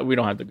good. We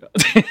don't have to go.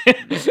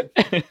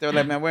 They're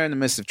like, man, we're in the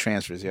midst of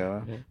transfers,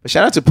 yo. But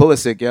shout out to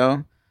Pulisic,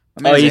 yo.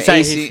 He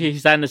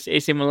signed this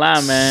AC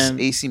Milan, man.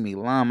 AC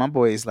Milan, my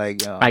boy is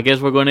like, yo. I guess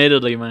we're going to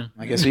Italy, man.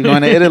 I guess we're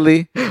going to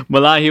Italy.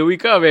 Milan, here we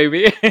come,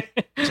 baby.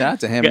 Shout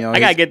out to him, yo. I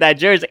got to get that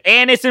jersey.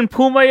 And it's in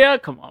Puma, yo.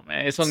 Come on,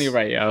 man. It's only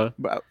right, yo.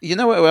 Bro, you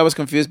know what I was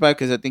confused by?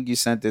 Because I think you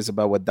sent this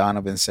about what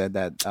Donovan said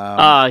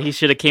that. He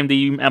should have came to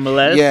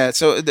MLS. Yeah,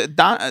 so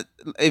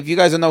if you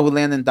guys don't know who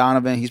Landon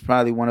Donovan, he's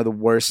probably one of the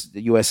worst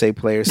USA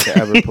players to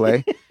ever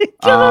play.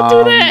 Don't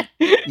do that.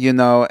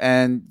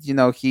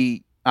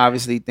 He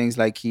obviously thinks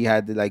like he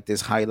had like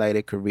this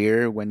highlighted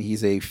career when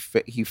he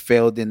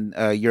failed in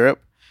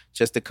Europe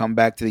just to come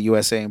back to the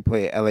USA and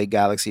play LA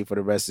Galaxy for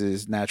the rest of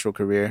his natural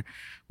career,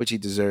 which he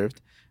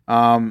deserved.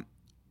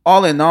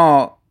 All in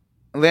all,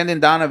 Landon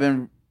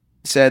Donovan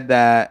said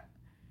that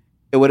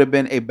it would have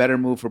been a better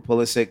move for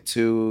Pulisic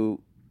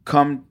to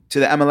come to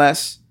the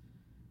MLS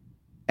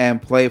and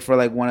play for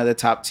like one of the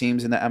top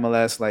teams in the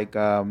MLS, like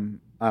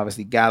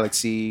obviously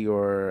Galaxy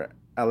or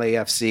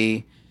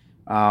LAFC.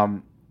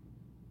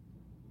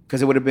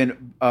 Because it would have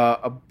been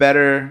a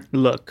better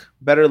look,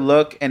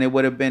 and it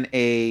would have been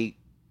a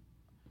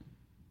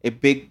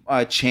big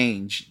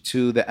change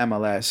to the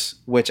MLS,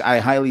 which I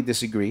highly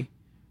disagree.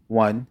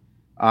 One,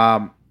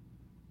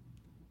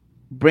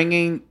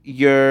 bringing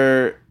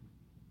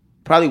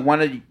probably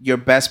one of your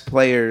best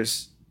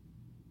players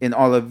in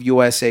all of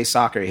USA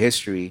soccer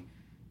history,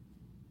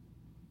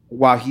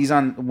 while he's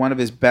on one of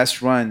his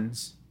best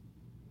runs,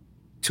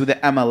 to the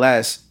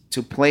MLS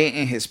to play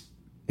in his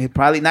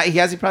probably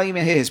hasn't probably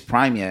even hit his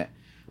prime yet.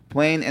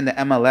 Playing in the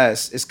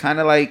MLS is kind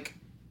of like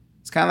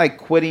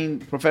quitting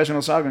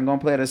professional soccer and going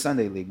to play at a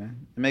Sunday league,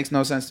 man. It makes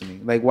no sense to me.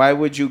 Like, why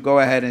would you go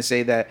ahead and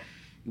say that,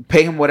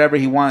 pay him whatever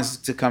he wants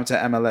to come to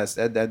MLS?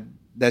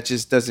 That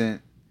just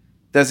doesn't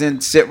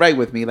sit right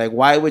with me. Like,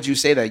 why would you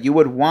say that? You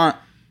would want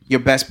your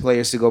best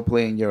players to go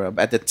play in Europe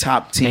at the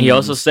top team. And he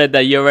also said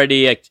that you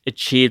already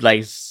achieved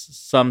like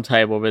some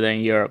type over there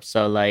in Europe.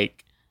 So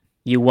like,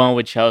 you won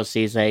with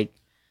Chelsea. It's like,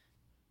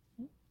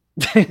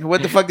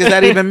 what the fuck does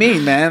that even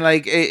mean, man?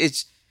 Like,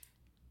 it's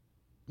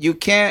you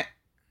can't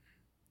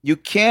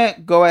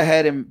go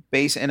ahead and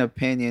base an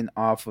opinion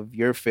off of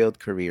your failed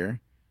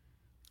career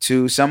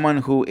to someone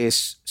who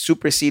is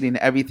superseding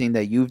everything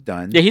that you've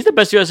done. Yeah, he's the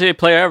best USA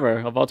player ever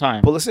of all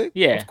time. Pulisic?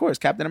 Yeah, of course,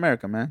 Captain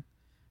America, man.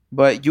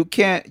 But you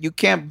can't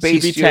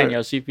base CP10, yo,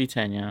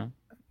 CP10, yo.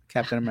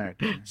 Captain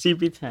America.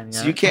 CP10, yo.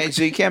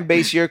 So you can't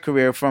base your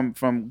career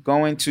from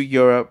going to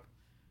Europe.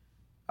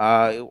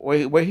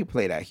 Where he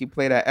played at? He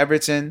played at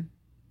Everton.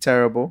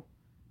 Terrible.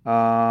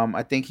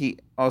 I think he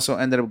also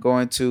ended up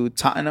going to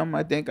Tottenham.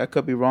 I think I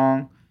could be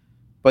wrong,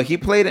 but he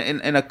played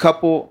in a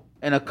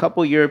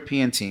couple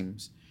European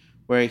teams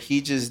where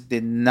he just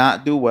did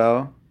not do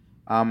well.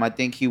 I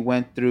think he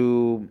went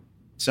through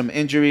some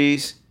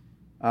injuries.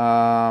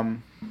 Let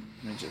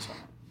me just hold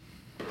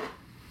on.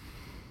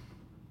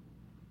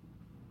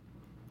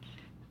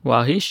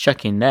 While he's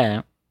checking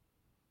that.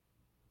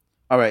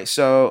 All right,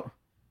 so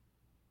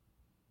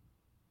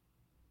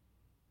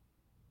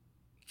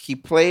he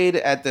played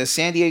at the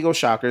San Diego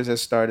Shockers that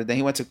started. Then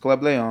he went to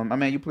Club Leon. I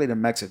mean, you played in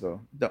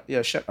Mexico.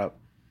 Yeah, shut up.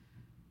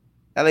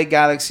 LA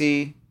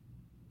Galaxy.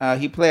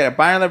 He played at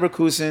Bayern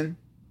Leverkusen,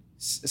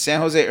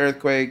 San Jose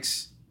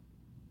Earthquakes.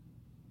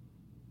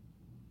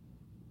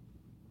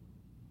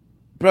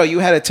 Bro, you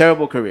had a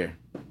terrible career.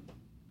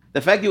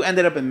 The fact you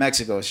ended up in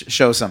Mexico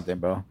shows something,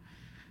 bro.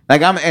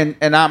 Like I'm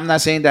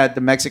not saying that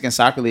the Mexican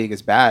Soccer League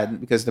is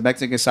bad, because the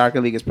Mexican Soccer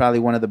League is probably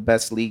one of the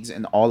best leagues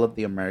in all of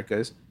the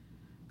Americas,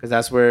 because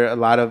that's where a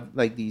lot of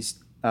like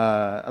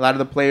a lot of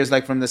the players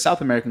like from the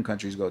South American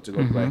countries go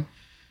play.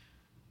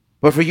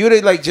 But for you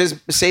to like just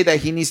say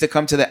that he needs to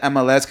come to the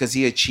MLS because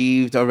he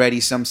achieved already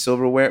some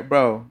silverware,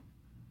 bro,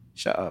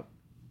 shut up.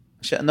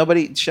 Shut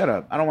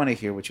up. I don't want to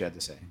hear what you had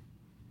to say.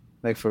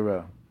 Like, for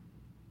real.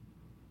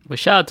 But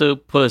shout out to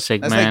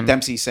Pulisic, That's man. like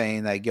Dempsey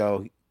saying like,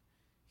 yo,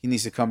 he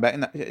needs to come back.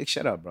 No,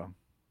 shut up, bro.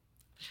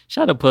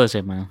 Shout out to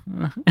Pulisic, man.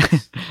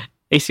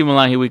 AC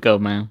Milan, here we go,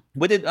 man.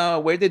 Where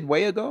did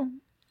Weah go?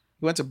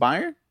 He went to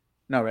Bayern?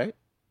 No, right?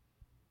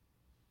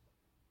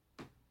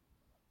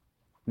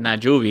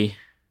 Not Juvie.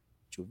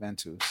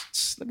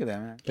 Juventus. Look at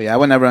that, man. But yeah, I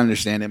would never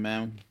understand it,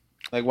 man.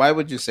 Like, why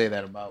would you say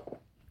that about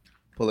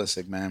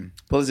Pulisic, man?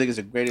 Pulisic is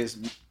the greatest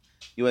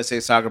USA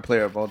soccer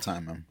player of all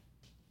time, man.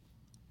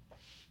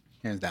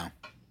 Hands down.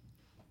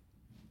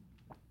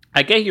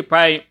 I guess you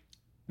probably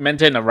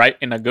meant it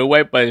in a good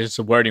way, but his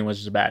wording was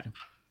just bad.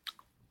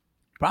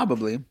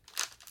 Probably.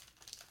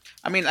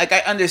 I mean, like, I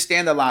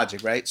understand the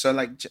logic, right? So,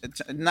 like,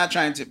 not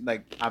trying to,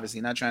 like,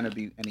 obviously not trying to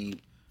be any...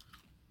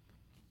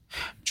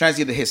 Trying to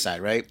get to his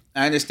side, right?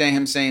 I understand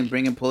him saying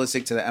bringing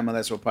Pulisic to the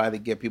MLS will probably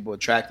get people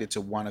attracted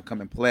to want to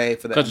come and play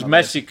for the MLS. Because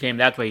Messi came,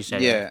 that's what he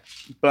said. Yeah.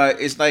 But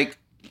it's like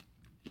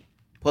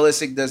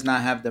Pulisic does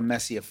not have the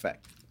Messi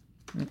effect.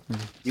 Mm-hmm.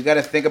 You got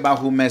to think about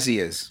who Messi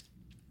is.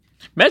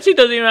 Messi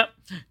doesn't even...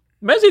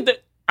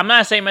 I'm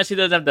not saying Messi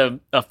doesn't have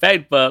the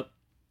effect, but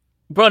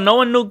bro, no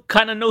one knew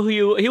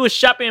who he was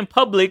shopping in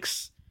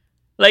Publix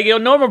like a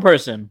normal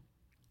person.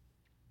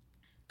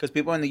 Because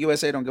people in the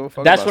USA don't give a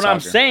fuck That's about what soccer. I'm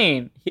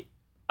saying.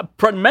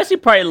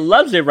 Messi probably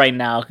loves it right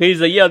now. He's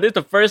like, yo, this is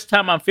the first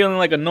time I'm feeling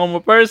like a normal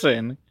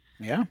person.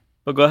 Yeah.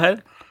 But go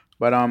ahead.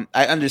 But I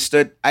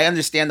understand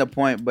the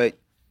point, but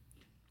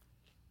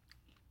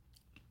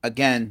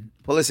again,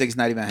 Pulisic's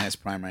not even at his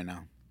prime right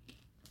now.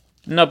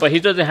 No, but he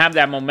doesn't have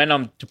that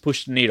momentum to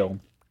push the needle.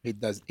 He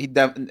does.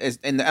 Is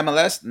in the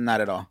MLS, not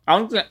at all. I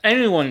don't think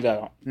anyone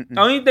does. I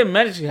don't think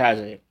Messi has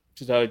it,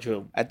 to tell you the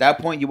truth. At that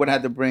point, you would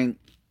have to bring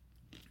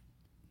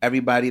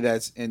everybody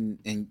that's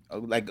in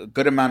like a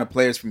good amount of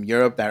players from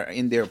Europe that are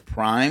in their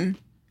prime,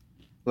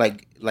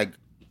 like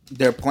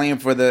they're playing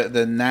for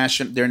their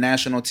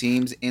national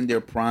teams in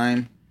their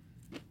prime,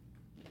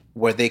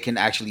 where they can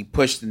actually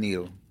push the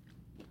needle.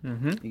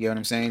 Mm-hmm. You get what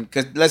I'm saying?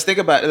 Because let's think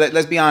about it.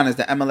 Let's be honest.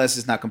 The MLS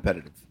is not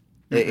competitive.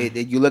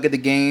 Mm-hmm. You look at the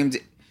games.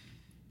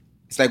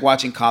 It's like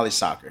watching college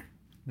soccer.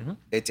 Mm-hmm.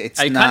 It's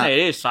not. It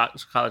is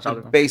college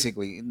soccer.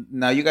 Basically,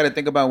 now you got to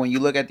think about when you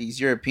look at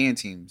these European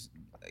teams.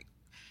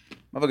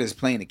 Motherfuckers is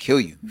playing to kill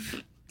you.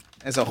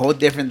 It's a whole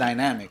different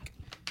dynamic,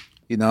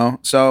 you know?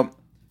 So,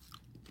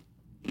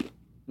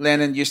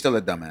 Landon, you're still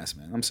a dumbass,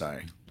 man. I'm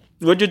sorry.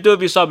 What'd you do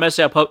if you saw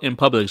Messi in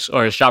Publix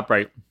or a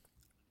ShopRite?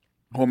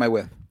 Who am I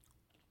with?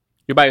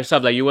 You're by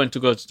yourself, like you went to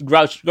go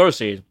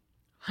groceries.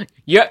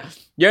 You're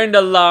in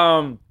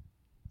the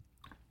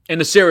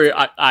cereal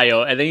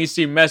aisle, and then you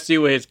see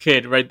Messi with his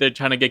kid right there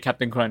trying to get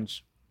Captain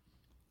Crunch.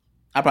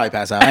 I'll probably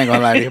pass out. I ain't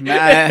gonna lie to you,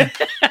 man.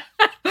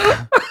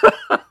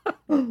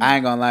 I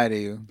ain't gonna lie to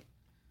you.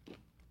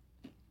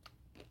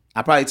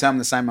 I'll probably tell him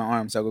to sign my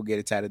arm so I'll go get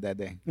it tatted that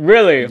day.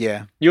 Really?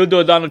 Yeah. You'll do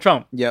a Donald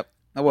Trump? Yep.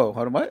 Oh, whoa,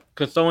 hold on, what?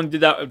 Because someone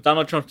did that. If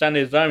Donald Trump signed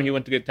his arm, he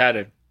went to get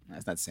tatted.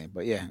 That's not the same,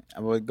 but yeah. I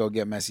would go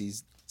get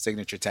Messi's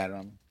signature tatted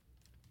on me.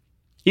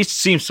 He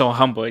seems so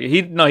humble.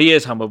 He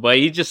is humble, but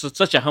he's just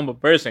such a humble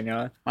person, you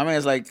know? My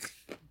man's like,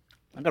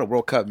 I got a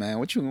World Cup, man.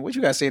 What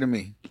you gotta say to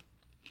me?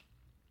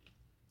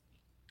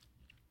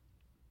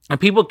 And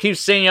people keep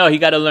saying, yo, he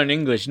gotta learn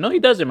English. No, he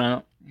doesn't,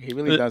 man. He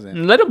really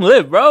doesn't. Let him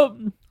live, bro.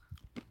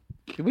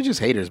 People just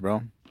haters,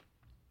 bro.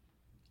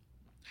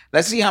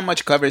 Let's see how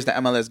much coverage the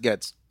MLS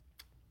gets.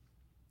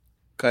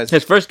 Cause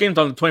his first game's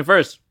on the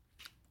 21st.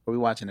 Where we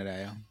watching it at,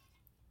 yo?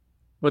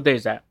 What day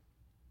is that?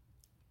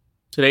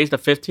 Today's the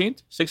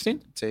 15th?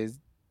 16th? Today's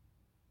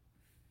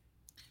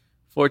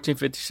 14,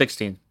 15,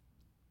 16.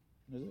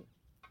 Is it?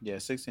 Yeah,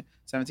 16,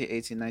 17,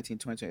 18, 19,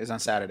 20. It's on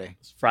Saturday.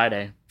 It's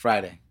Friday.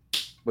 Friday.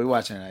 We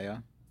watching that, yo.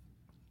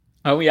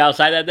 Are we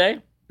outside that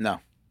day? No.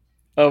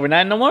 Oh, we're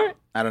not no more?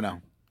 I don't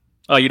know.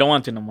 Oh, you don't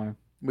want to no more?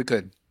 We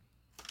could.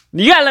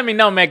 You gotta let me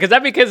know, man, because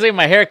that because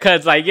my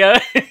haircut's like, yo,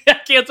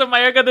 I canceled my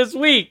haircut this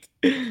week.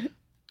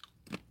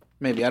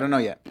 Maybe. I don't know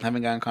yet. I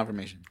haven't gotten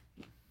confirmation.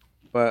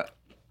 But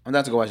I'm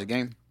down to go watch the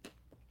game.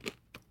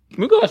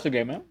 We go watch the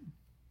game, man.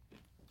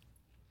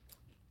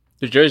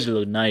 The jersey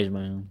look nice,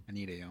 man. I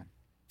need it, yo.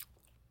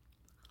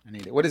 I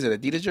need it. What is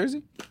it? Adidas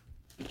jersey?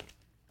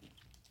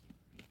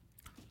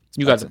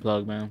 You got the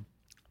plug, man.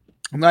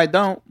 No, I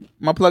don't.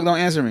 My plug don't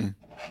answer me.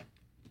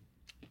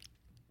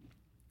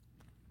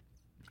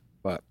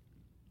 But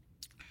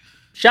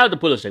shout out to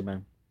Pulisic,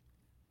 man.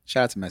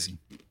 Shout out to Messi.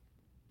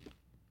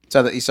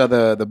 You saw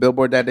the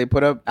billboard that they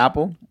put up,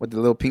 Apple, with the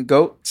little pink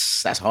goat?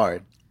 That's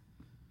hard.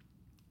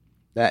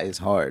 That is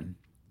hard.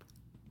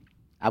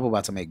 Apple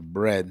about to make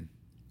bread.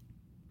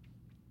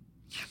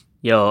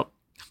 Yo,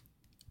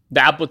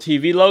 the Apple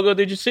TV logo,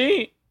 did you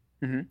see?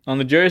 Mm-hmm. On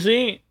the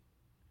jersey?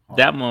 Oh.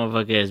 That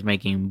motherfucker is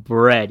making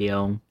bread,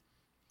 yo.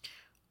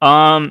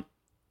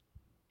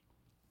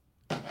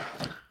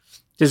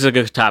 This is a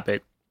good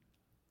topic.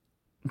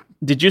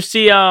 Did you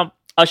see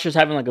Usher's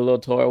having like a little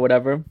tour or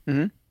whatever?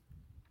 Mm-hmm.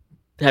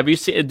 Have you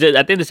seen?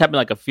 I think this happened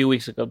like a few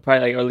weeks ago,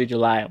 probably like early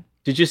July.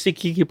 Did you see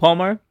Keke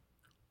Palmer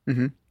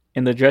in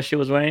the dress she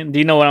was wearing? Do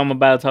you know what I'm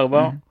about to talk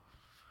about?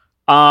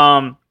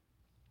 Mm-hmm.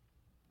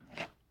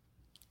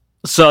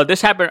 So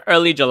this happened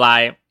early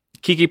July.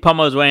 Keke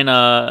Palmer was wearing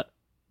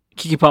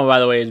Keke Palmer, by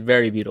the way, is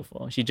very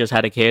beautiful. She just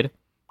had a kid.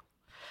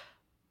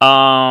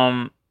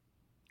 Her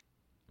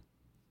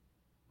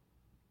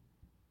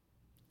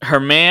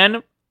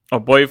man or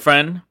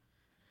boyfriend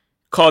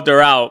called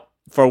her out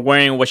for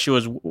wearing what she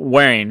was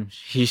wearing.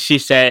 He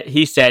said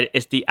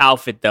it's the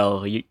outfit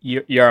though.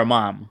 You're a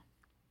mom.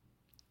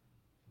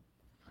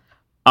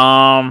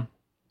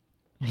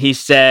 He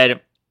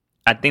said,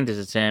 I think this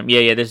is him.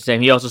 Yeah, this is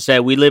him. He also said,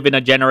 we live in a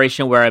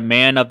generation where a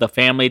man of the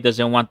family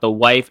doesn't want the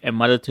wife and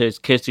mother to his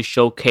kids to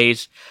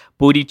showcase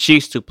booty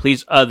cheeks to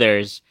please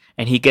others,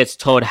 and he gets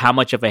told how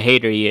much of a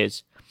hater he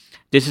is.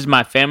 This is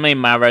my family and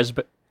my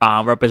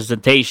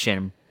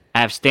representation.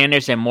 I have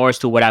standards and morals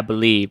to what I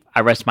believe.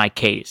 I rest my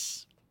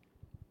case.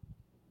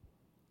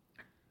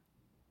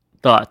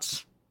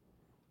 Thoughts?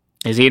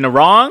 Is he in the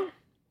wrong?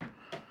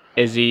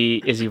 Is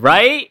he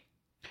right?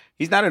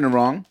 He's not in the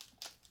wrong.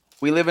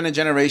 We live in a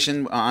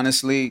generation,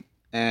 honestly,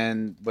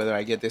 and whether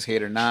I get this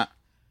hate or not,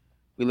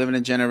 we live in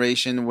a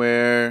generation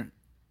where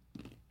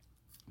you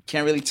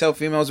can't really tell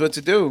females what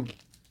to do.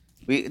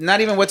 Not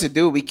even what to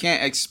do. We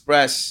can't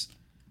express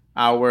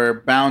our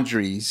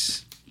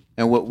boundaries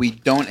and what we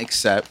don't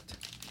accept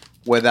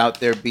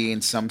without there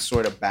being some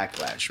sort of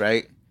backlash,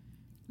 right?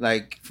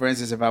 Like, for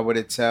instance, if I were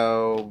to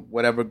tell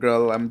whatever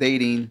girl I'm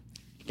dating,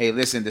 hey,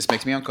 listen, this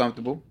makes me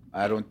uncomfortable.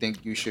 I don't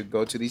think you should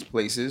go to these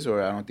places,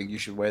 or I don't think you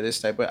should wear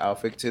this type of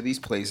outfit to these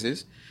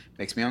places.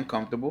 Makes me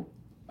uncomfortable.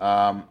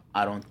 I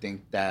don't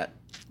think that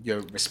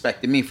you're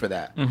respecting me for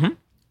that. Mm-hmm.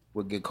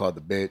 We'll get called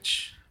a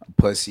bitch, a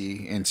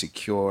pussy,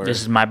 insecure.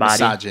 This is my body.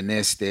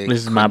 Misogynistic. This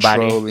is my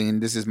body. Controlling.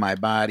 This is my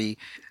body.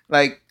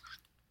 Like,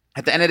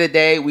 at the end of the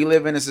day, we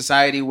live in a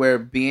society where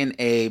being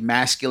a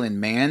masculine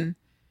man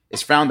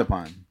is frowned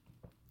upon.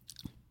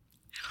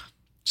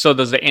 So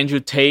does the Andrew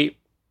Tate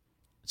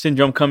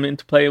syndrome come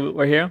into play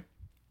right here?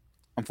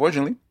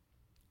 Unfortunately.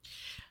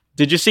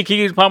 Did you see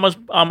Keke Palmer's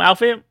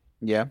outfit?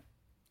 Yeah.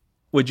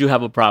 Would you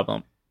have a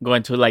problem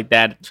going to like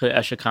that to an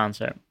Usher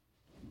concert?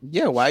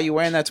 Yeah, why are you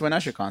wearing that to an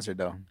Usher concert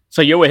though?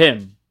 So you're with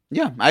him?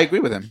 Yeah, I agree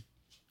with him.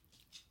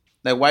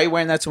 Like, why are you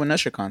wearing that to an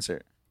Usher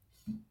concert?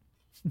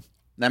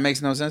 That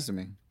makes no sense to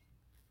me.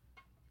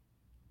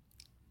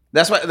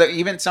 That's why, like,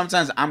 even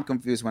sometimes I'm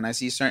confused when I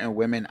see certain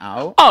women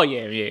out. Oh,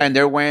 yeah. And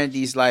they're wearing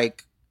these,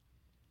 like,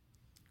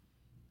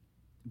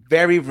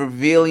 very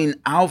revealing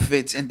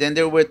outfits, and then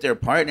they're with their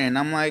partner, and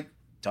I'm like,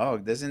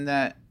 dog, doesn't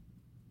that,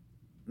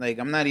 like,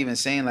 I'm not even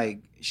saying, like,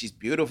 she's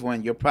beautiful,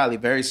 and you're probably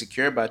very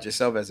secure about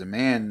yourself as a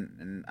man,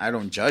 and I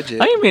don't judge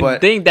it. I don't even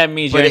think that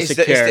means you're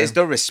insecure. It's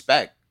the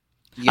respect.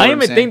 You know I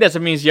don't even think that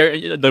means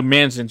the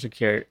man's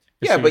insecure.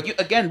 Yeah, but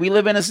again, we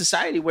live in a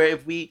society where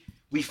if we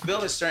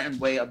feel a certain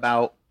way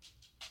about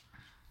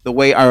the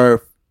way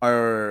our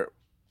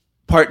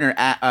partner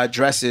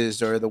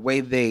dresses or the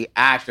way they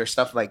act or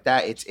stuff like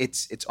that,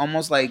 it's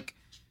almost like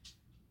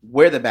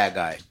we're the bad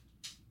guy.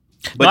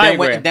 But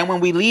then when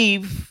we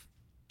leave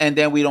and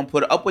then we don't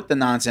put up with the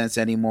nonsense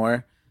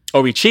anymore,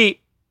 or we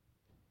cheat.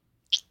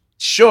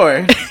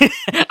 Sure.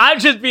 I'm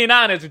just being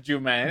honest with you,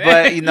 man.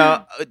 But you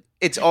know,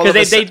 it's all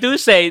because they do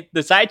say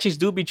the side chicks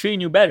do be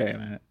treating you better,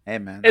 man. Hey,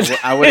 man,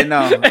 I wouldn't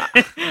know.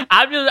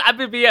 I've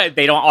been being.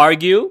 They don't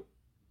argue.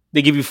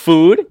 They give you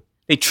food.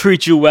 They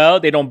treat you well.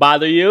 They don't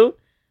bother you.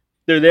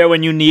 They're there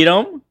when you need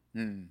them.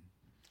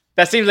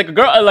 That seems like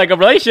a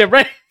relationship,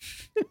 right?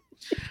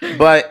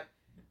 But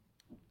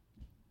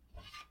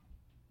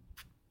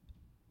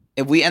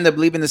if we end up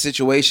leaving the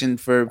situation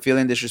for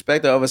feeling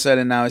disrespected, all of a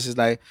sudden now it's just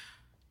like,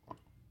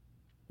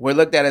 we're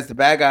looked at as the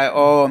bad guy.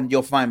 Oh,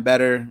 you'll find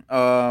better.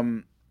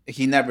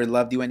 He never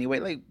loved you anyway.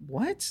 Like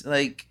what?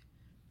 Like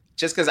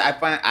just because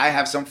I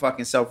have some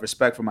fucking self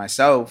respect for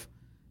myself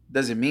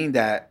doesn't mean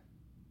that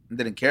I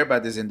didn't care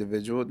about this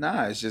individual.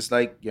 Nah, it's just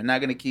like you're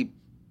not gonna keep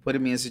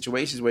putting me in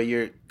situations where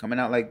you're coming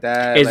out like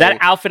that. Is like,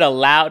 that outfit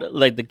allowed?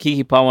 Like the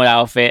Keke Palmer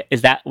outfit?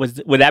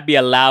 Would that be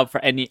allowed for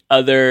any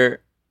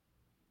other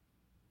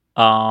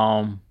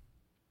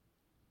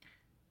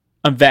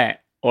event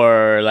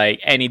or like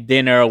any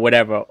dinner or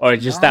whatever, or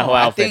just that whole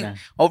outfit? I think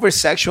over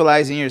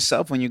sexualizing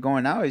yourself when you're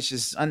going out is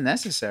just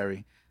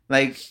unnecessary.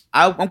 Like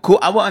I'm cool.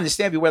 I will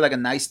understand if you wear like a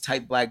nice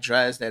tight black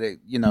dress that it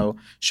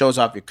shows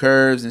off your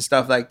curves and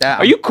stuff like that.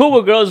 Are you cool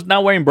with girls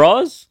not wearing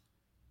bras?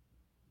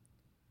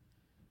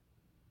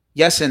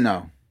 Yes and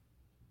no.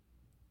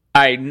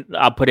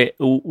 I'll put it: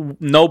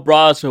 no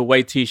bras or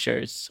white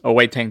t-shirts or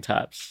white tank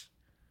tops.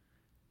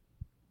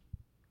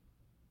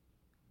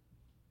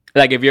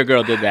 Like if your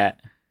girl did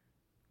that,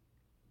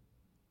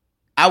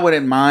 I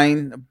wouldn't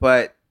mind,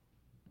 but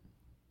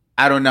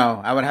I don't know.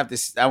 I would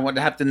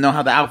have to know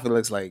how the outfit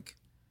looks like.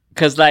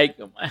 Cause like,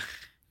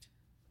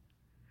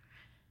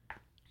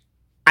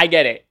 I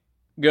get it.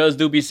 Girls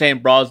do be saying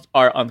bras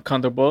are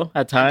uncomfortable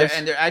at times,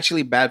 and they're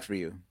actually bad for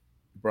you,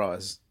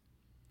 bras.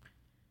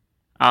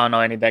 I don't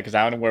know any of that because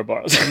I don't wear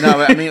bras. No,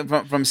 but I mean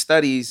from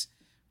studies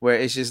where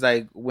it's just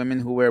like women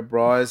who wear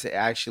bras, it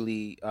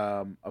actually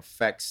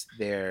affects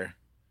their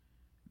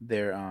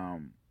I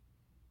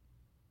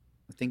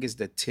think it's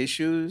the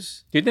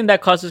tissues. Do you think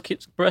that causes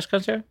breast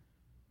cancer?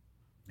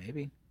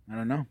 Maybe. I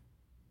don't know.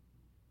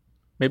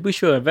 Maybe we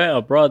should invent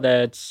a bra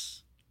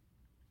that's.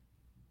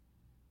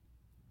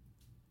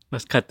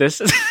 Let's cut this.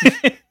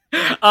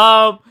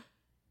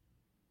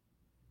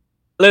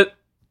 Look,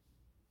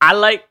 I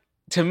like.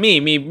 To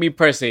me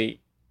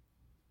personally,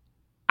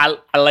 I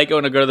like it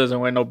when a girl doesn't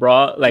wear no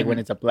bra, like when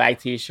it's a black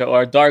t-shirt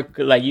or a dark,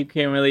 like you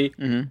can't really.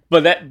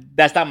 But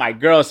that's not my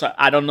girl, so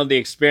I don't know the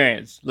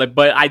experience. Like,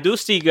 but I do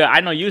see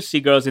I know you see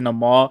girls in the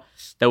mall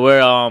that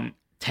wear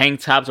tank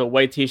tops or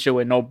white t-shirt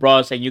with no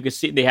bras, and you can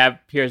see they have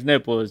pierced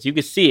nipples. You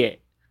can see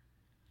it,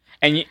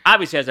 and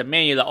obviously as a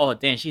man, you're like, oh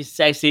damn, she's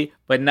sexy.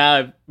 But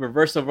now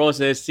reverse the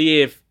roles, let's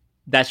see if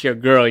that's your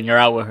girl and you're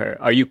out with her.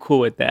 Are you cool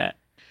with that?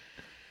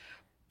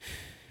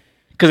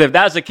 Because if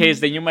that's the case,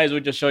 then you might as well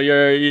just show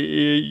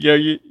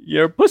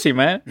your pussy,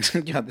 man.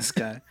 Yo, this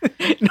guy.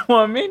 You know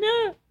what I mean?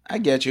 Yeah. I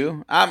get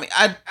you. I mean,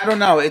 I don't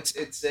know. It's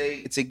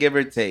a give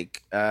or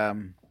take.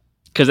 Because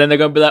then they're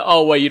gonna be like,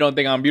 oh, well, you don't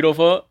think I'm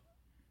beautiful?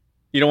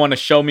 You don't want to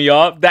show me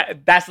off?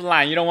 That's the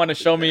line. You don't want to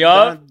show me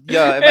off?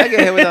 Yo, if I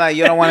get hit with it, like,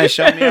 you don't want to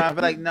show me off, I'd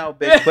be like, no,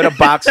 bitch, put a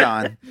box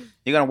on.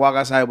 You're gonna walk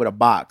outside with a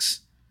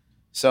box.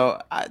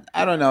 So I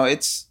don't know.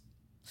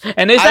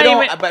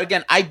 But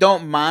again, I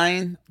don't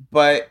mind,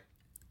 but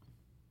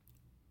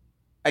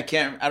I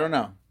can't. I don't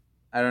know.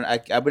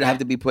 I would have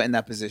to be put in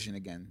that position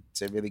again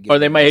to really get. Or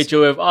they might hit you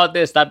with,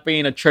 oh, stop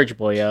being a church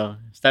boy, yo.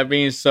 Stop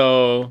being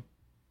so.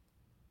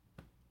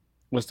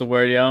 What's the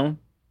word, yo?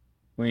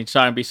 When you're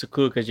trying to be so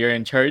cool because you're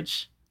in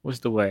church. What's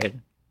the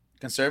word?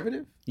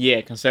 Conservative?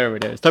 Yeah,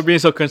 conservative. Stop being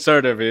so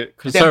conservative.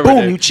 Then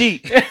boom, you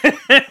cheat.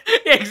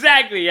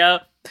 Exactly, yo.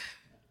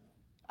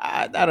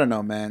 I don't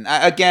know, man.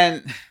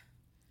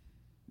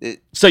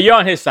 So you're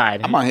on his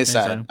side. I'm on his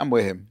side. I'm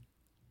with him.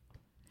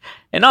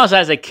 And also,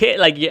 as a kid,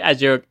 like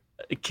as your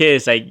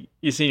kids, like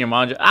you seen your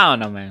mom. I don't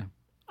know, man.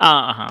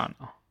 I don't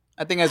know.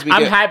 I think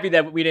I'm happy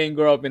that we didn't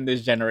grow up in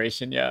this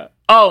generation, yo.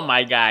 Oh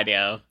my god,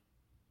 yo.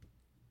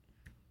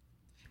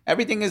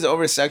 Everything is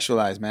over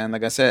sexualized, man.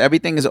 Like I said,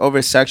 everything is over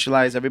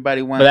sexualized.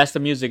 Everybody wants. But that's the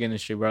music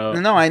industry, bro.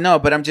 No, I know,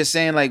 but I'm just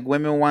saying, like,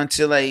 women want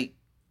to like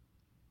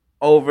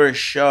over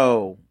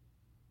show,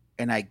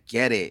 and I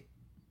get it.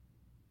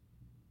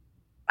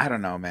 I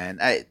don't know, man.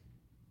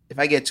 If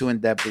I get too in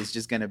depth, it's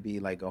just gonna be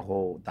like a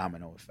whole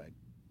domino effect.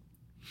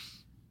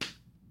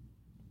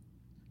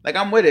 Like,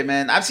 I'm with it,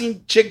 man. I've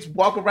seen chicks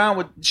walk around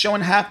with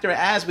showing half their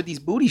ass with these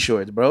booty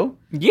shorts, bro.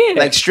 Yeah,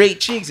 like straight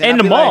cheeks in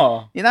the mall.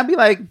 Like, and I'd be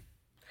like,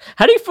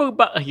 how do you feel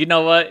about? You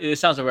know what? It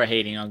sounds like we're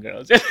hating on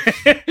girls,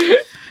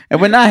 and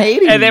we're not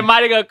hating. And they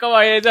might go, "Come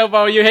on, here,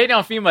 bro. You're hating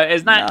on female."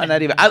 It's not. No,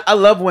 not even. I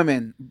love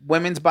women.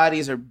 Women's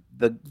bodies are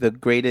the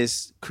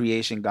greatest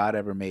creation God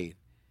ever made.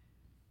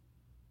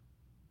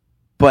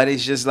 But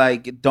it's just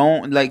like,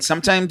 don't, like,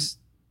 sometimes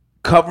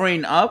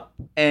covering up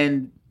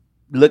and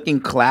looking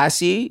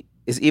classy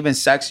is even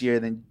sexier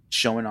than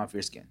showing off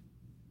your skin.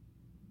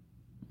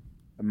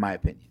 In my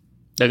opinion.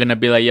 They're going to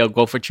be like, yo,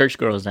 go for church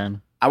girls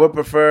then. I would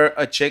prefer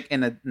a chick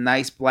in a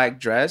nice black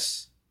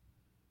dress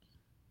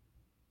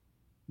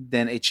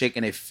than a chick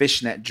in a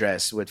fishnet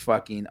dress with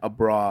fucking a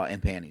bra and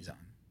panties on.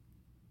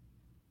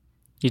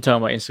 You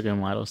talking about Instagram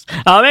models.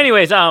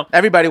 Anyways.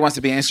 Everybody wants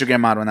to be an Instagram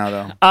model now,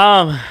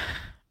 though.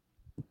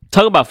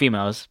 Talk about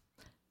females.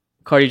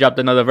 Cardi dropped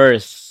another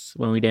verse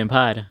when we didn't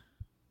pod.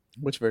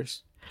 Which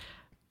verse?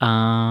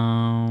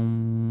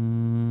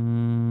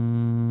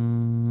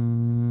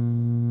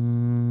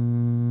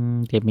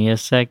 Give me a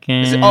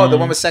second. The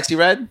one with Sexy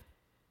Red?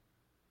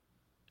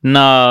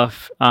 No,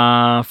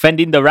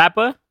 Fending the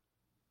Rapper.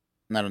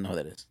 I don't know who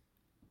that is.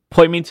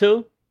 Point Me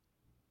To?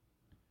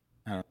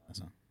 I don't know that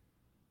song.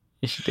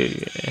 You should do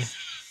it. Yeah.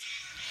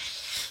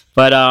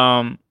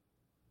 But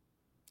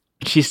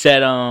she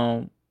said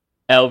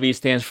LV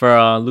stands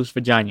for loose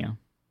vagina.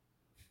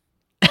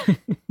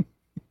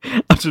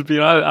 I'm just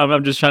being honest,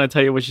 I'm just trying to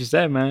tell you what she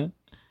said, man.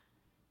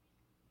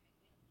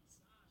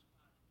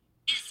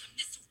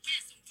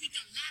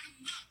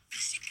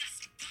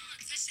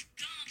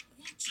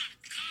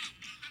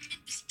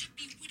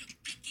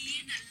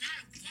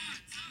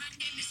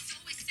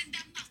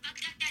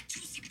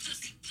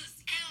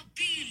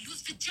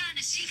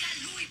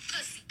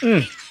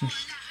 Mm.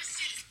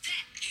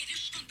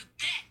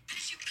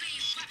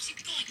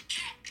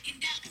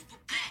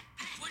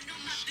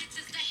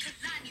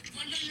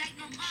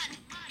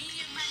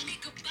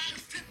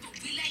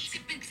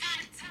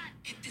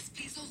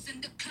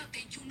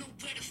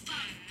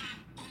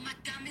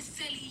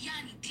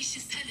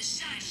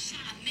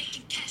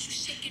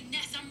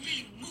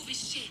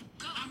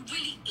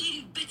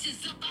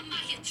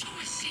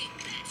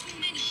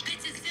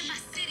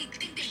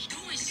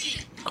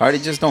 Cardi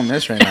just don't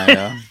miss right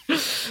now, yo.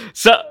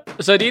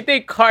 So do you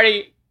think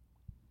Cardi?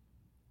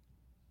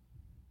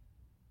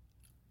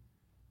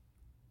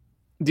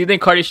 Do you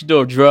think Cardi should do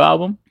a drill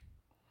album?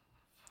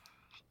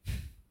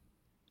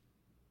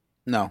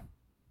 No,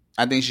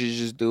 I think she should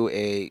just do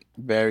a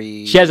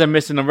very. She hasn't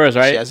missed in a verse,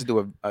 right? She has to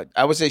do a.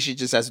 I would say she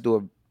just has to do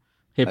a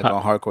hip-hop,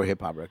 like a hardcore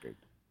hip hop record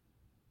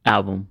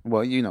album.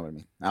 Well, you know what I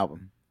mean,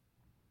 album.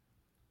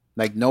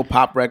 Like no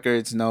pop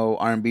records, no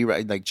R&B,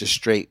 like just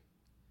straight.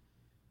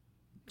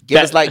 Give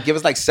us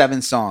like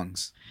 7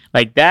 songs.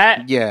 Like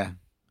that? Yeah.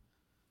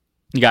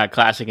 You got a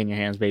classic in your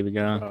hands, baby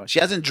girl. She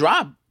hasn't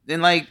dropped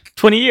in like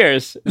 20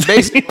 years.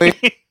 Basically.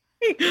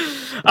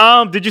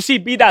 Did you see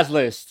B-Dot's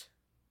list?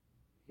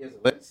 He has a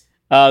list?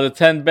 The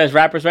 10 best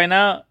rappers right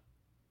now?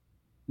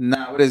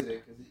 Nah, what is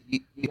it?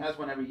 He has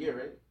one every year,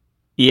 right?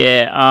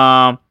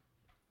 Yeah.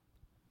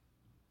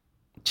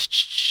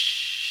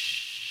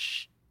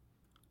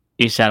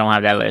 You said I don't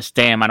have that list.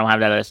 Damn, I don't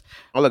have that list.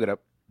 I'll look it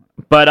up.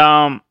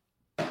 But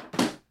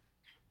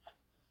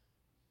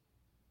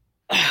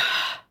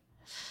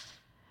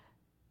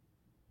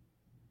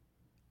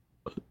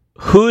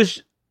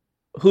who's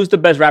the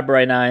best rapper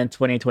right now in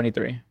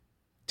 2023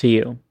 to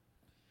you?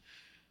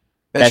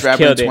 Best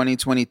rapper in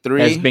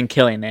 2023 that's been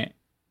killing it,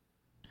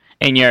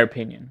 in your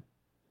opinion?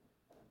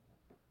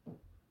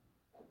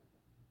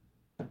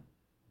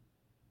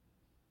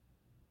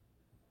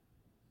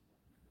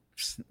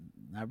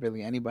 Not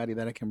really anybody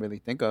that I can really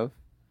think of.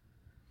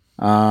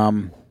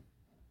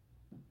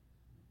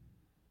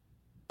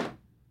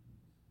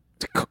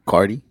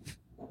 Cardi.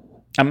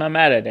 I'm not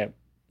mad at it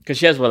because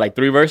she has like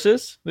 3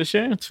 verses this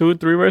year, 2,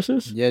 3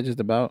 verses. Yeah, just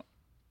about.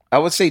 I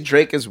would say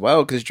Drake as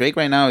well because Drake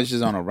right now is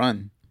just on a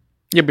run.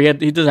 Yeah,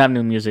 but he doesn't have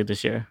new music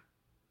this year.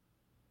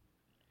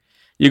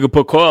 You could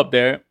put Cole up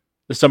there.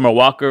 The Summer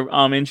Walker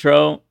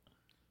intro.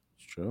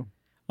 It's true.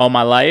 All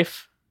My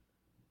Life.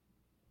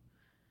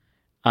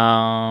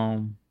 I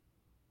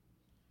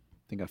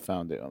think I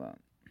found it. Hold on.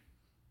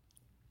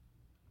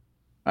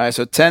 All right,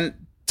 so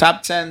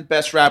top 10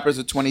 best rappers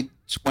of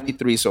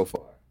 2023 so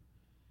far.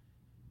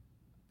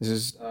 This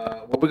is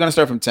we're gonna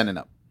start from 10 and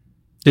up.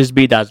 This is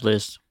B-Dot's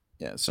list.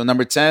 Yeah. So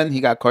number 10, he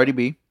got Cardi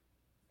B.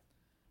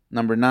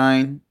 Number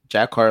 9,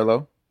 Jack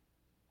Harlow.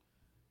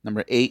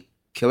 Number 8,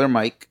 Killer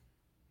Mike.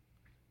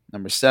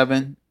 Number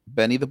 7,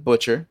 Benny the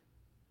Butcher.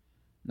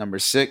 Number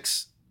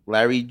 6,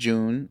 Larry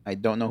June. I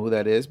don't know who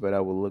that is, but I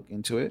will look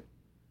into it.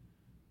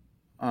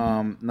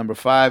 Number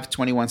 5,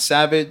 21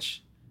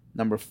 Savage.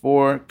 Number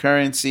 4,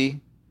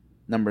 Currency.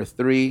 Number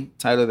 3,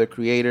 Tyler the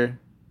Creator.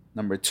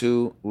 Number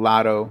 2,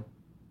 Lotto.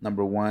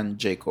 Number 1,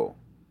 J. Cole.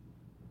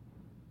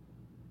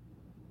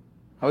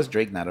 How is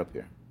Drake not up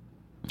here?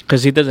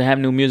 Because he doesn't have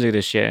new music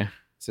this year.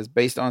 It says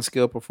based on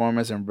skill,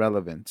 performance, and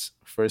relevance,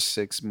 first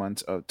 6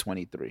 months of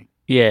 23.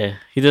 Yeah,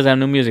 he doesn't have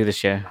new music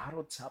this year.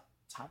 Lotto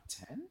top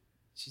 10?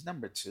 She's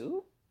number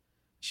 2?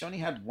 She only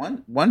had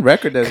one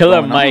record that's Killer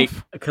going Mike.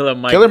 off. Killer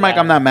Mike,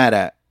 I'm not mad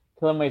at.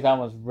 Killer Mike's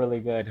album was really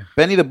good.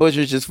 Benny the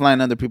Butcher's just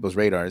flying under people's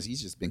radars.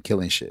 He's just been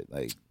killing shit.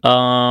 Like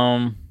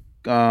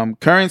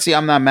Currency,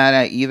 I'm not mad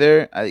at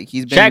either.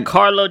 He's been Jack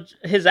Harlow.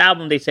 His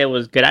album they say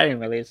was good. I didn't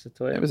really listen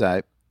to it. It was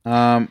alright.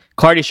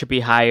 Cardi should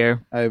be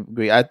higher. I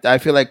agree. I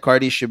feel like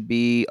Cardi should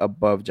be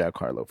above Jack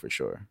Harlow for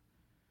sure.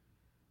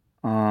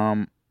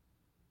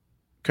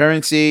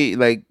 Currency,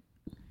 like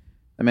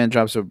the man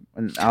drops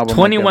an album.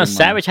 21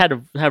 Savage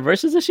had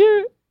verses this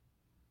year.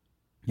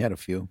 He had a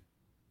few.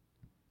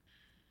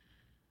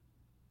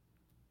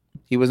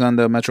 He was on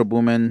the Metro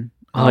Boomin.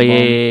 Oh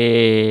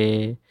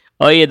yeah.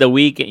 Oh yeah, The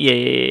Weeknd.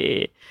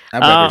 Yeah.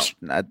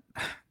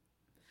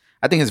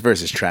 I think his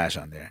verse is trash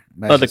on there.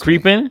 The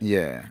Creepin'?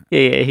 Yeah.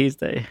 Yeah, he's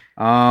there.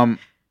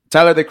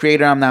 Tyler the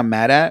Creator, I'm not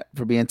mad at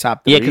for being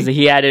top 3. Yeah, because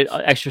he added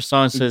extra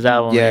songs to his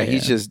album. Yeah,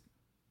 he's just.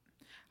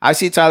 I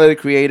see Tyler the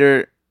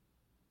Creator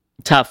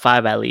top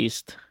 5 at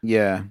least.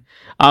 Yeah.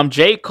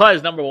 J. Cole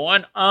is number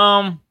 1.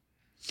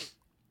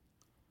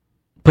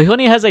 But he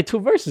only has like 2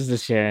 verses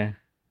this year.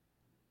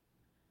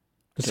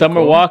 The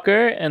Summer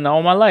Walker and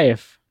All My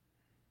Life.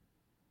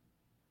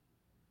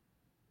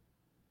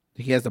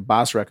 He has the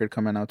Boss record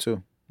coming out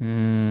too.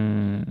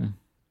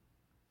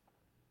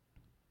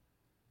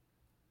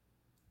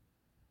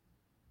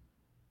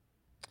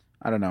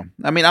 I don't know.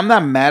 I mean, I'm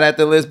not mad at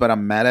the list, but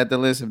I'm mad at the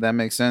list, if that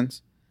makes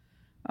sense.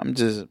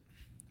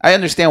 I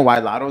understand why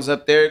Lotto's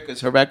up there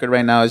because her record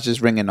right now is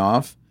just ringing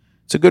off.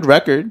 It's a good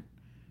record,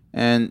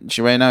 and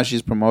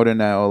she's promoting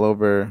that all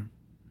over.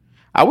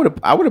 I would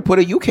have put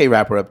a UK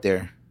rapper up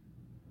there.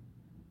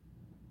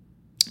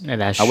 Yeah,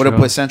 that's I would have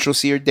put Central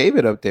C or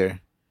David up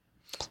there.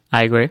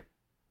 I agree.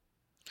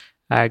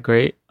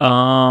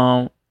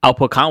 I'll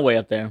put Conway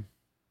up there.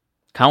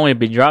 Conway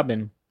be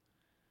dropping.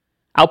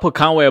 I'll put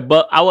Conway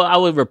above. I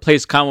would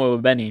replace Conway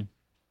with Benny.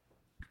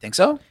 Think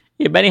so?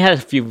 Yeah, Benny has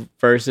a few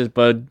verses,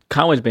 but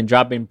Conway's been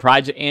dropping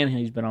project and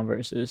he's been on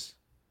verses.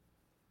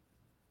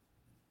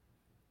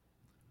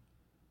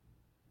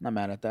 Not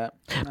mad at that.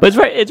 But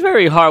it's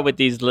very hard with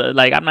these.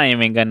 Like, I'm not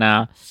even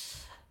gonna.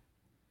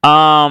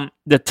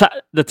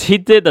 He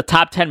did the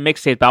top 10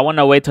 mixtapes, but I want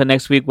to wait till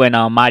next week when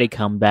Marty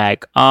come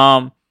back.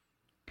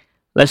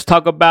 Let's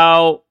talk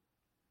about,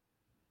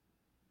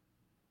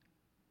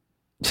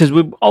 since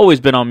we've always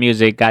been on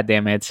music. God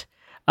damn it,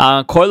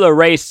 Coil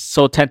Ray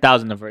sold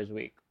 10,000 the first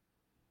week.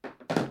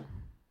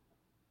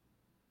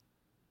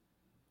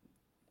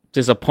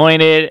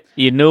 Disappointed.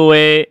 You knew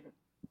it.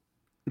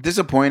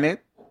 Disappointed.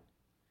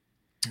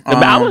 The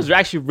album's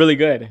actually really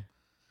good.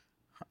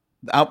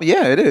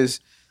 Yeah, it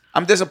is.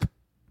 I'm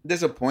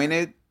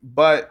disappointed,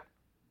 but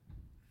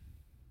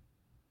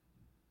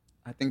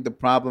I think the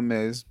problem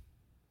is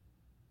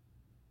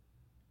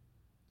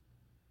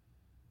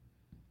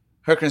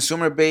her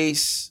consumer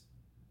base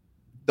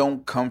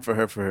don't come for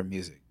her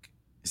music.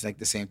 It's like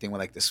the same thing with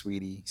like the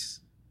Sweeties,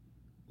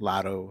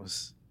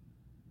 Lottos.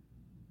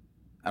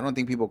 I don't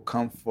think people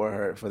come for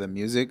her for the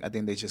music. I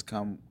think they just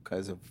come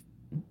because of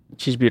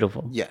she's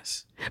beautiful.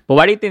 Yes. But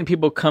why do you think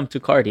people come to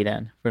Cardi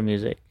then for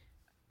music?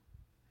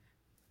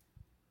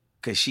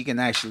 Because she can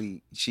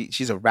actually,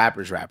 she's a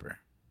rapper's rapper.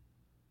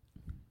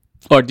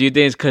 Or do you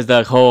think it's because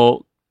the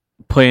whole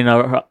putting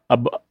her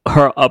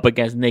up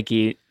against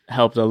Nicki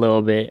helped a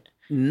little bit?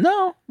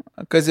 No,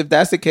 because if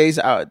that's the case,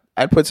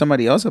 I'd put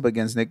somebody else up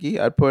against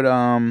Nicki. I put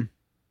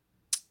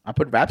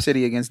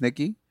Rhapsody against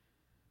Nicki.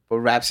 But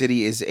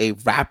Rhapsody is a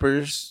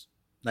rapper's,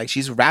 like,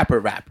 she's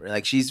rapper.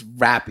 Like, she's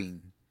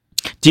rapping.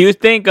 Do you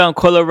think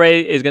Coil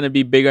Ray is going to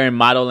be bigger in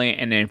modeling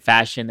and in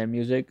fashion than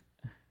music?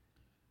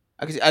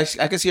 I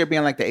could see her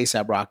being like the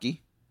A$AP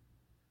Rocky.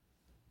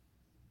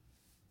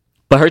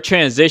 But her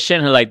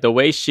transition, like the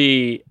way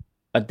she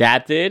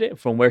adapted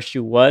from where she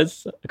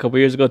was a couple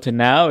years ago to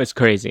now is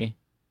crazy.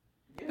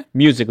 Yeah.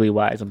 Musically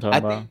wise, I'm talking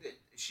about. I think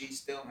that she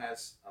still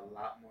has a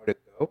lot more to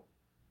go.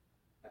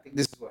 I think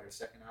this is her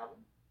second album.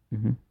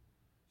 Mm-hmm.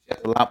 She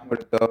has a lot more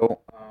to go.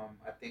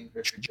 I think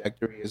her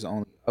trajectory is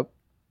only up.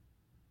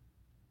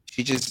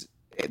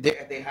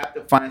 They have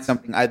to find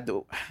something.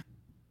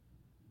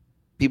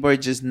 People are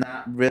just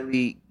not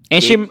really.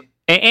 And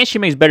she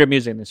makes better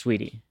music than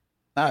Sweetie.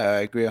 I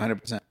agree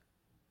 100%.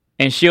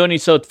 And she only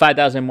sold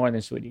 5,000 more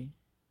than Sweetie.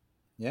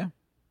 Yeah.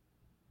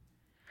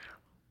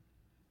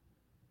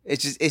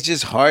 It's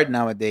just hard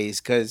nowadays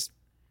because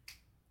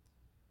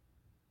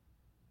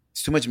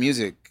it's too much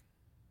music.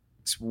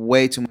 It's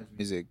way too much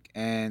music,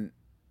 and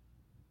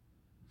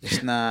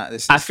it's not.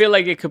 I feel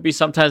like it could be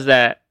sometimes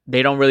that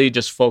they don't really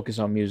just focus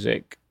on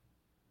music.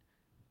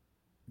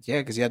 Yeah,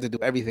 because you have to do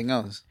everything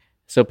else.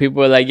 So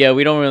people are like, yeah,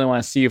 we don't really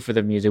want to see you for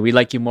the music. We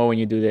like you more when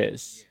you do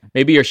this. Yeah.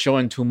 Maybe you're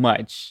showing too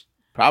much.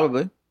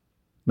 Probably.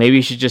 Maybe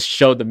you should just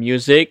show the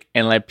music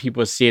and let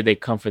people see it. They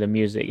come for the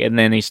music, and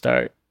then they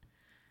start.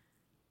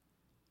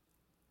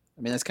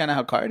 I mean, that's kind of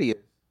how Cardi is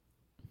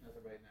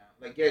right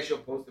now. Like, yeah, she'll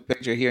post a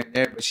picture here and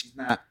there, but she's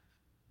not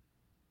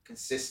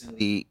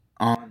consistently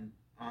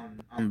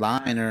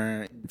online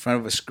or in front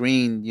of a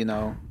screen, you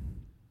know.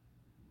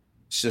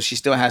 So she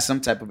still has some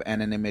type of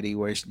anonymity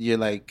where you're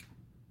like.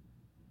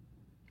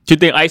 Do you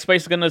think Ice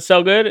Spice is gonna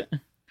sell good?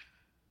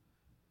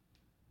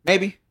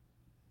 Maybe.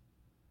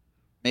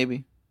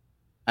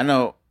 I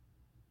know.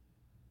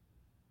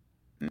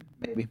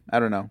 Maybe. I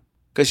don't know.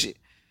 Because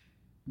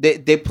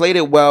they played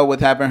it well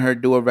with having her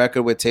do a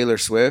record with Taylor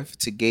Swift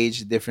to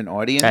gauge a different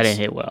audience. That didn't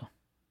hit well.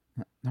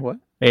 What?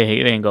 It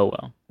didn't go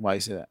well. Why you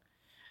say that?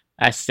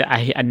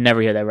 I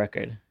never hear that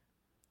record.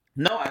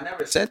 No, I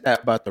never said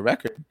that about the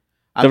record.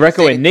 The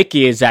record with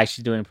Nicki is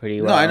actually doing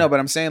pretty well. No, I know, but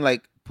I'm saying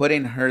like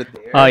putting her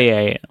there. Oh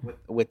yeah.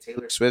 With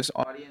Taylor Swift's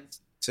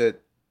audience to,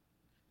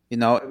 you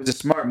know, it was a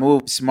smart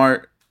move,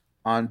 smart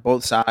on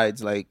both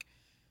sides. Like,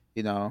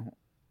 you know,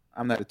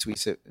 I'm not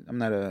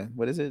a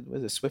what is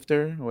it?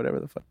 Swifter or whatever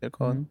the fuck they're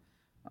called.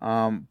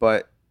 Mm-hmm.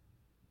 But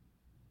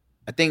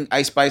I think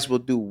Ice Spice will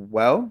do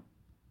well.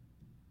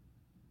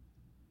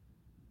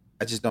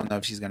 I just don't know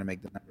if she's gonna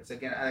make the numbers.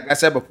 Again, like I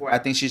said before, I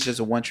think she's just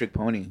a one-trick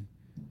pony.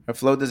 Her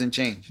flow doesn't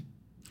change.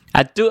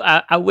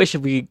 I wish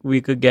if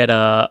we could get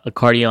a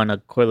Cardi on a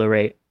Coil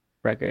Ray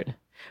record,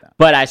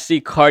 but I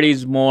see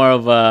Cardi's more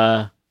of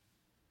a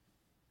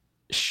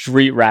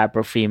street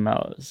rapper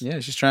females. Yeah,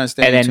 she's trying to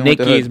stay. And then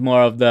Nicki's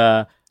more of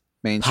the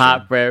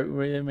mainstream.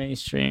 really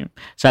mainstream.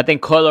 So I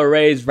think Coil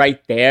Ray is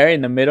right there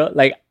in the middle.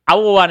 Like I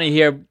would want to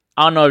hear.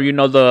 I don't know if you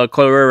know the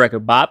Coil Ray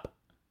record Bop.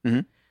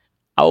 Mm-hmm.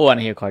 I would want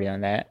to hear Cardi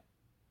on that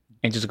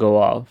and just go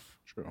off.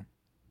 True. You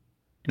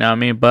know what I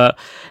mean? But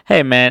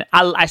hey, man,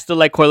 I still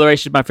like Coil Ray.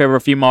 She's my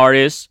favorite female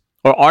artist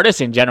or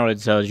artist in general.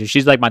 It tells you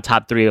she's like my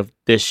top 3 of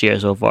this year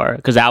so far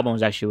because the album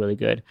is actually really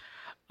good.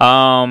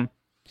 You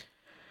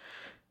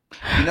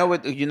know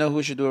what? You know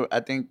who should do it? I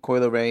think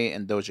Coil Ray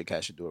and Doja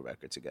Cat should do a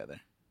record together.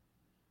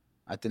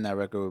 I think that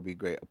record would be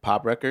great. A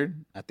pop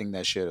record. I think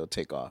that shit will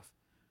take off.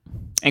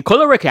 And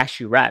Coil Ray can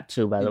actually rap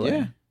too, by the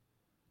way.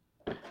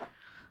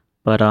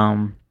 But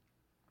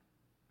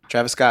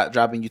Travis Scott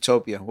dropping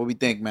Utopia. What we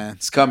think, man?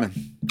 It's coming.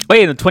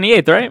 Wait, the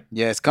 28th, right?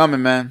 Yeah, it's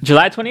coming, man.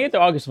 July 28th or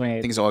August 28th?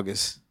 I think it's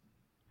August.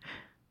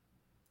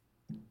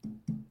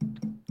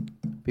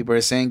 People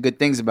are saying good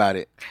things about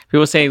it.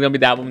 People saying it's gonna be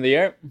the album of the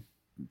year.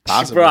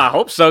 Possibly. Bro, I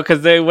hope so.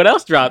 Cause what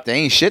else dropped? They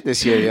ain't shit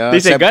this year, yo. They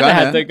say Gunna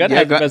has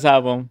the best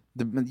album.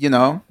 You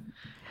know,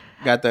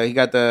 he got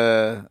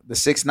the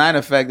 6ix9ine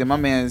effect, and my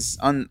man's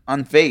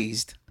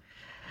unfazed.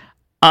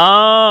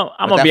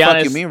 I'm gonna be honest.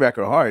 Fuck You Mean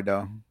record hard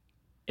though.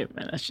 Yeah,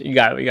 man, that shit, you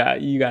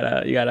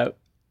gotta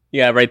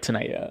write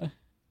tonight, yeah. I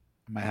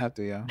might have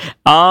to, yo.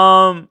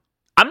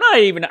 I'm not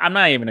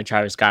even a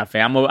Travis Scott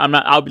fan.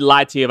 I'll be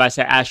lied to you if I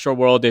said Astro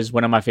World is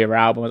one of my favorite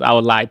albums. I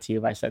would lie to you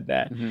if I said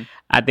that. Mm-hmm.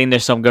 I think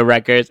there's some good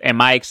records.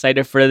 Am I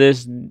excited for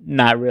this?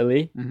 Not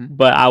really. Mm-hmm.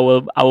 But I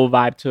will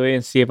vibe to it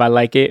and see if I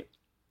like it.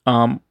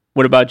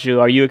 What about you?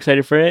 Are you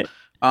excited for it?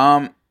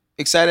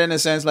 Excited in the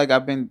sense like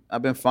I've been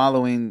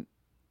following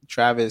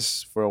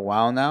Travis for a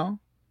while now.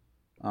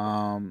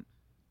 What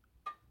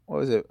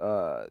was it?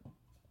 I've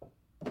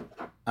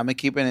been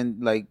keeping in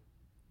like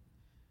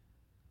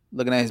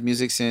looking at his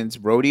music since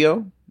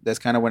Rodeo. That's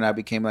kind of when I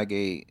became like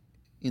a,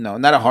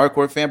 not a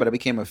hardcore fan, but I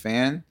became a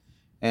fan.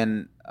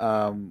 And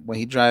when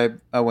he dropped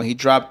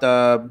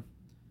the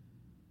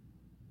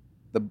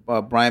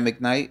Brian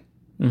McKnight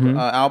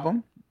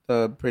album,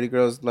 the Pretty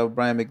Girls Love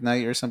Brian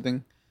McKnight or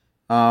something,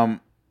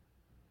 that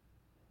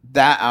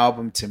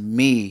album to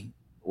me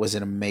was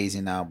an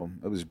amazing album.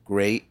 It was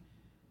great.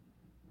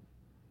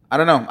 I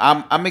don't know.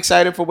 I'm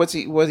excited for what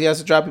he has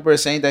to drop. People are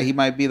saying that he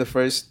might be the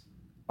first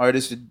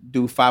artist to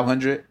do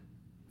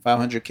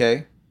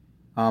 500K.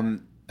 I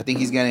think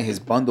he's getting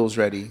his bundles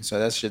ready, so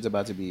that shit's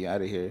about to be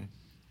out of here.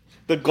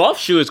 The golf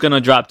shoe is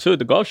gonna drop too.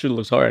 The golf shoe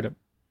looks hard.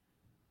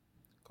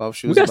 Golf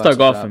shoes. We gotta start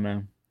golfing,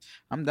 man.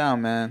 I'm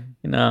down, man.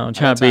 I'm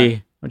trying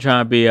to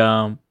be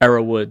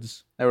Era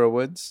Woods. Era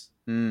Woods.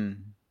 I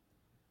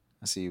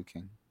see you,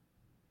 King.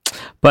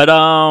 But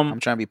I'm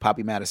trying to be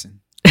Poppy Madison.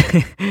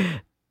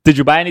 Did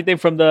you buy anything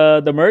from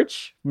the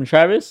merch from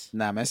Travis?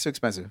 Nah, man, it's too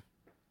expensive.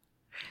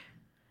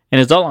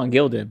 And it's all on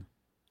Gildan.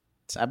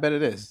 I bet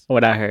it is.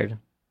 What I heard.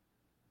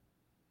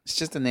 It's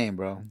just a name,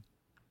 bro.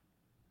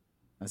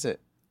 That's it.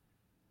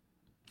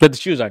 But the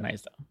shoes are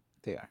nice though.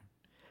 They are.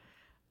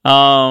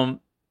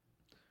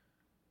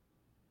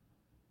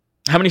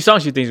 How many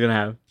songs do you think he's gonna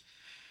have?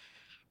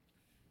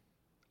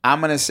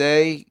 I'm gonna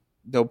say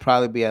there'll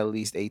probably be at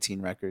least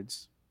 18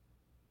 records.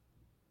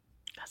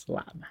 That's a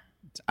lot, man.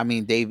 I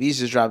mean, Dave East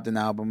just dropped an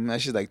album.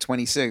 That shit's like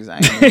 26. I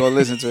ain't gonna go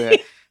listen to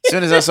it. As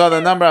soon as I saw the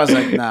number, I was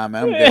like, nah,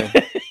 man, I'm good.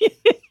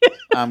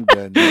 I'm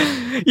good,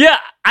 man. Yeah,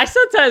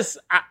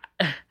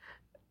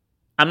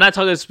 I'm not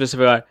talking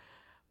specific art.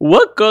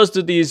 What goes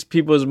through these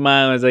people's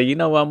minds? Like, you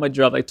know what? I'm gonna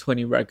drop like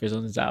 20 records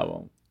on this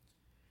album.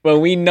 But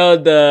we know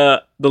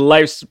the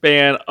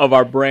lifespan of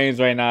our brains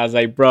right now is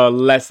like, bro,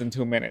 less than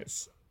 2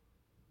 minutes.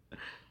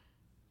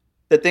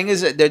 The thing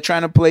is that they're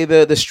trying to play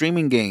the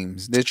streaming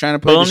games. They're trying to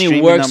play the streaming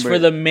number. It only works number. for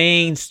the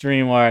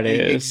mainstream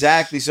artists.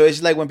 Exactly. So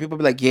it's like when people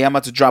be like, yeah, I'm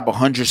about to drop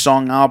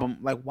 100-song album.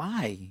 Like,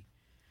 why?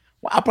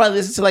 Well, I'll probably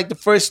listen to like the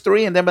first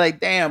 3 and then be like,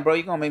 damn, bro,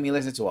 you're going to make me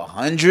listen to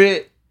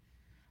 100?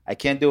 I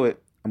can't do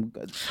it. I'm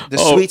good. The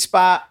sweet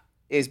spot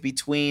is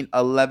between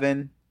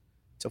 11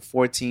 to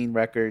 14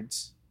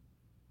 records.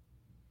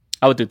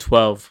 I would do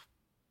 12.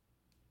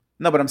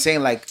 No, but I'm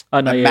saying like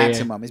the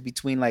maximum is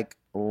between like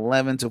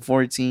 11 to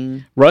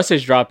 14. Russ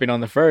is dropping on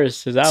the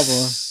first, his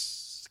album.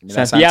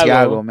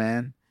 Santiago,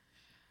 man.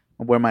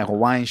 I'll wear my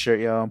Hawaiian shirt,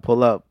 yo, and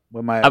pull up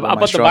with my. I bought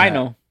the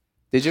vinyl. Hat.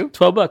 Did you?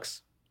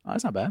 $12. Oh,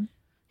 that's not bad.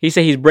 He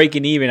said he's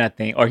breaking even, I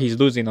think, or he's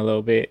losing a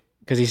little bit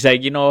because he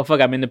said, you know what, fuck,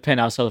 I'm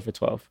independent. I'll sell it for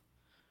 12.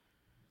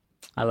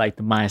 I like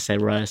the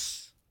mindset,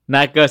 Russ.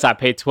 Not because I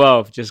paid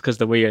 12, just because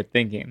the way you're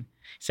thinking.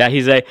 So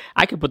he's like,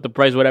 I can put the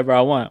price whatever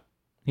I want.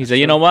 He said,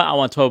 you know what, I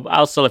want 12.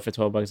 I'll sell it for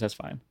 $12. That's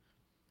fine.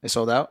 They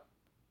sold out.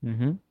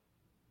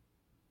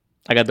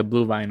 I got the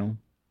blue vinyl.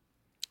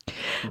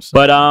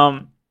 But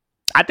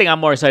I think I'm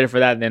more excited for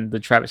that than the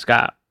Travis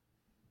Scott.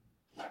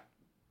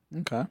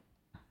 Okay.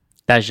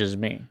 That's just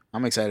me.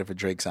 I'm excited for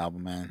Drake's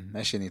album, man.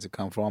 That shit needs to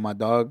come for all my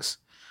dogs.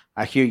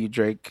 I hear you,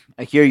 Drake.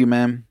 I hear you,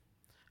 man.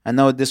 I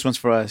know this one's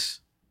for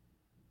us.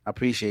 I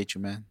appreciate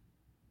you, man.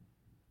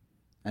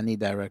 I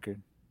need that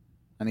record.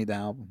 I need that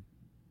album.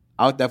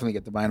 I'll definitely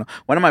get the vinyl.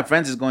 One of my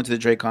friends is going to the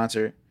Drake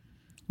concert.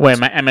 Wait,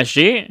 my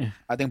MSG?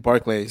 I think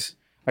Barclays.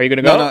 Are you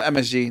gonna go? No,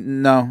 MSG.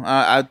 No,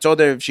 I told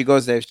her if she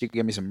goes there, if she could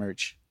get me some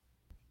merch.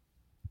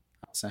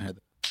 I'll send her.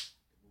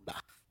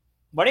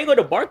 Why don't you go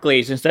to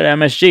Barclays instead of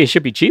MSG? It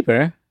should be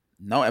cheaper.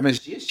 No,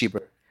 MSG is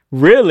cheaper.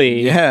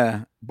 Really?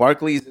 Yeah,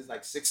 Barclays is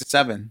like 6 or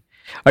 7.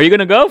 Are you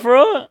gonna go for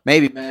real?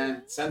 Maybe,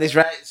 man. Sunday's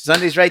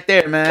right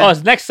there, man. Oh,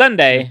 it's next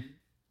Sunday.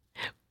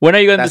 When are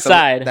you gonna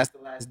decide? That's the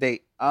last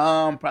date.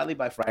 Probably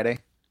by Friday.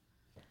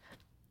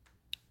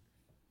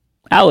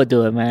 I would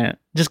do it, man.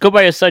 Just go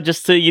by yourself,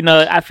 just to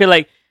I feel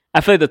like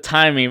the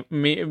timing.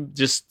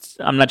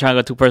 I'm not trying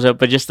to go too personal,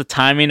 but just the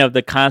timing of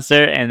the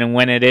concert and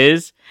when it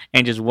is,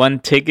 and just one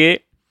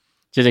ticket,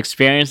 just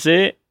experience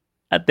it.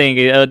 I think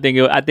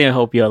it'll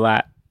help you a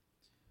lot.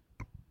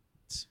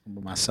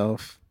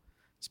 Myself,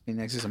 just be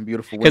next to some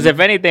beautiful women. Because if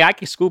anything, I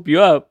can scoop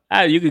you up.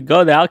 You could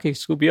go there. I can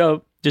scoop you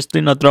up. Just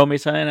throw me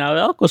something.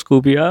 I'll go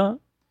scoop you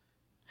up.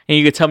 And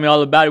you could tell me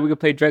all about it. We could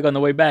play Drake on the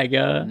way back,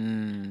 yeah.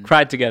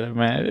 Cry together,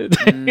 man.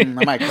 I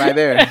might cry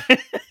there.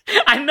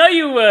 I know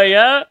you will,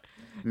 yeah.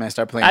 Man,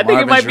 start playing. I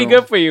think it might be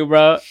good for you,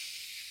 bro.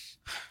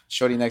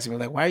 Shorty next to me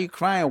like, why are you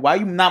crying? Why are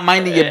you not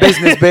minding your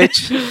business,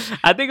 bitch?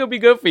 I think it'll be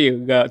good for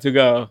you to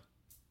go.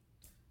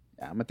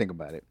 Yeah, I'm gonna think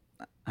about it.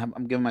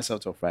 I'm giving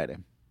myself till Friday.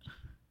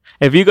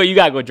 If you go, you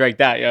gotta go Drake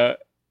that, yo.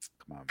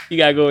 Come on, you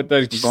gotta go with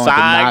the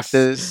socks.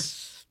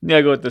 You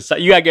gotta go with the.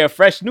 You gotta get a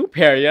fresh new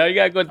pair, yo. You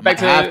gotta go back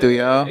to. Have to,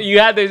 yo. You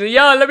have to.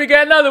 Yo, let me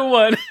get another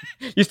one.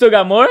 You still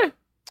got more?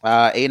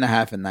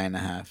 8.5 and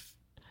 9.5.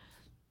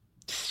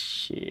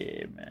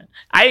 Shit, man.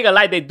 I ain't gonna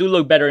lie, they do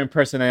look better in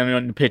person than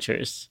on the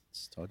pictures.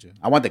 Just told you.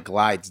 I want the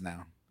glides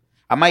now.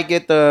 I might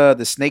get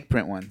the snake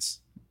print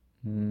ones.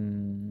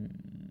 Them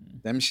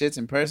shits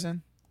in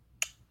person.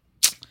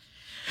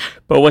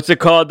 But what's it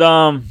called?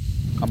 Call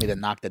me the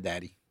Knock the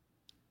Daddy.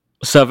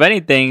 So if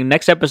anything,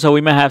 next episode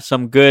we might have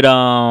some good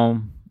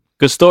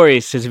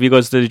stories since if you go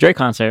to the Drake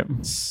concert.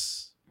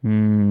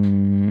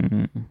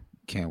 Can't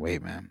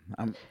wait, man.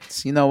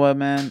 You know what,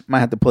 man?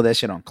 Might have to pull that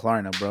shit on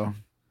Klarna, bro.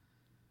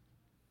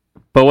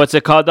 But what's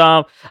it called?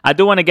 I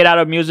do want to get out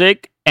of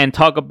music and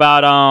talk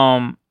about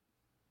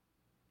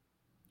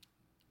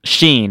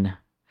Shein.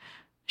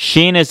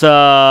 Shein is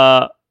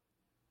a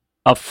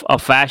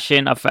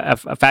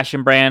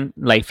fashion brand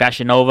like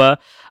Fashion Nova.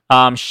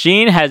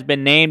 Shein has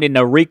been named in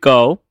a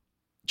RICO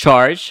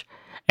charge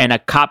and a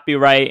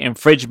copyright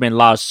infringement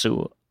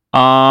lawsuit.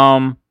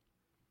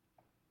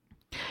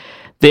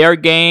 They are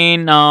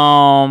getting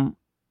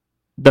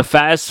the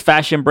fast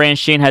fashion brand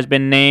Shein has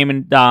been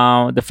named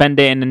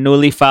defended in a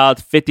newly filed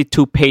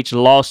 52-page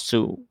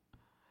lawsuit.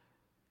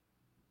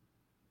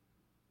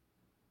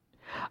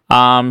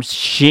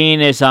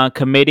 Shein is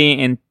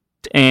committing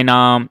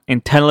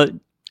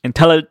intelligent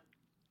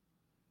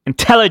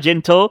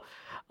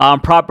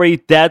property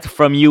theft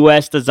from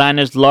U.S.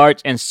 designers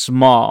large and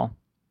small.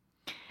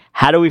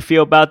 How do we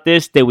feel about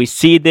this? Did we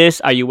see this?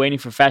 Are you waiting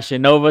for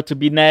Fashion Nova to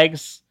be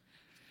next?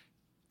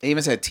 They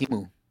even said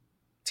Temu.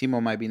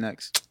 Temu might be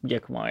next. Yeah,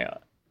 come on,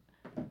 y'all.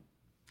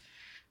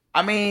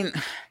 I mean,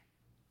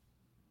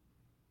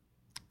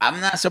 I'm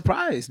not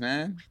surprised,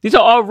 man. These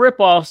are all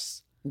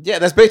ripoffs. Yeah,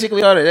 that's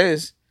basically all it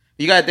is.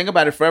 You gotta think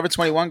about it. Forever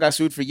 21 got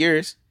sued for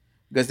years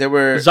because there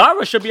were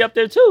Zara should be up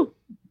there too.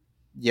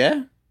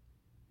 Yeah.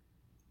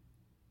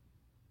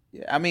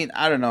 Yeah, I mean,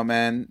 I don't know,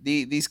 man.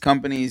 These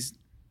companies,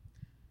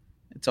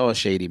 it's all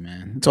shady,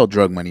 man. It's all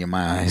drug money in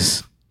my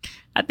eyes.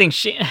 I think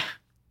Shein,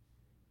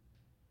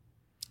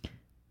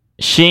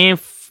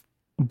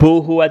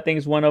 Boohoo, I think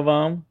is one of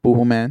them.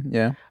 Boohoo, man,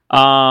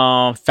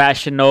 yeah.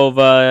 Fashion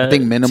Nova. I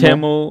think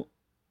Temu.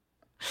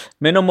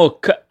 Minimal.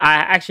 I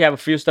actually have a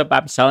few stuff.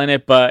 I'm selling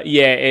it, but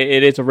yeah,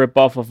 it is a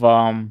ripoff of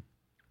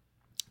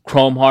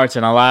Chrome Hearts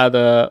and a lot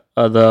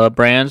of the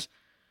brands.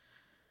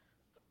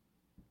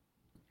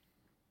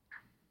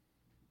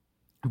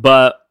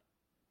 But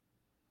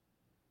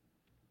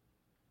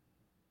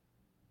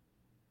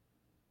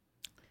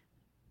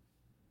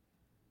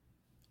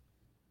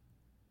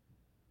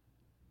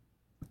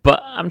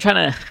I'm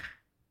trying to.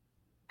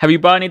 Have you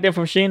bought anything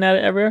from Shein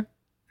ever?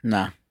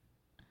 Nah.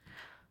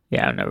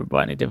 Yeah, I've never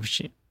bought anything from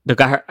Shein.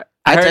 Look, I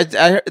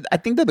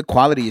think that the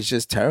quality is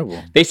just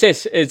terrible. They say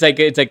it's like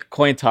a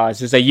coin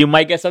toss. It's like you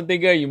might get something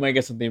good, you might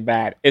get something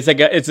bad. It's like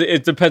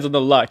it depends on the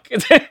luck.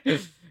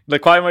 The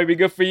quality might be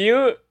good for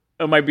you,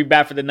 it might be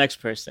bad for the next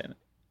person.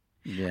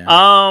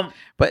 Yeah.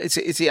 But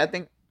see, I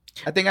think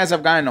as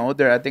I've gotten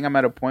older, I think I'm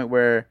at a point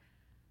where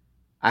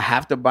I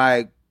have to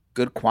buy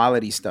good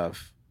quality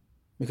stuff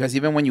because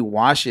even when you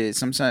wash it,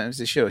 sometimes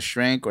the shit will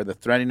shrink or the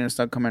threading and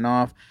stuff coming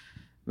off.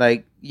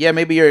 Like, yeah,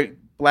 maybe your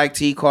black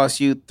tea costs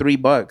you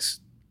 $3.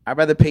 I'd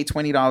rather pay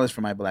 $20 for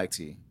my black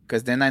tea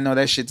because then I know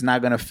that shit's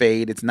not gonna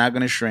fade. It's not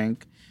gonna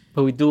shrink.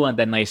 But we do want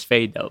that nice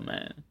fade though,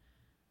 man.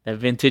 That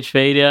vintage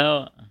fade,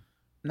 yo.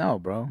 No,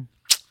 bro.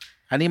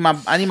 I need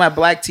my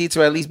black tea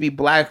to at least be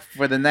black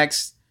for the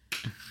next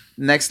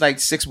like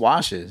 6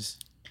 washes.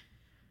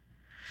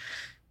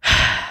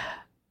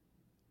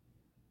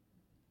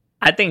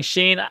 I think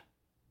Shein.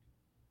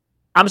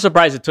 I'm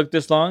surprised it took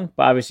this long,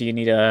 but obviously you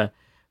need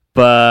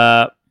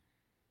But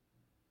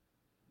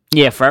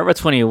yeah, Forever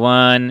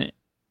 21.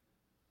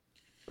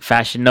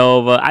 Fashion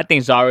Nova. I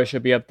think Zara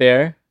should be up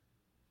there.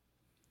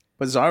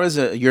 But Zara's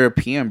a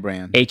European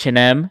brand.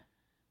 H&M.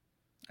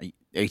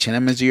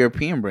 H&M is a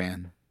European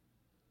brand.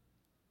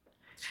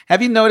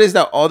 Have you noticed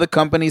that all the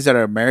companies that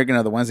are American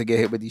are the ones that get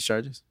hit with these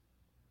charges?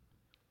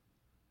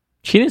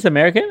 Shein's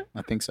American?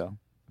 I think so.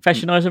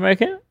 Fashion Nova is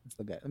American?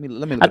 Let me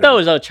look I thought it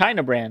was a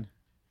China brand.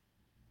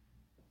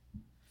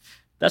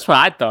 That's what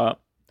I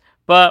thought.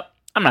 But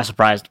I'm not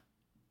surprised.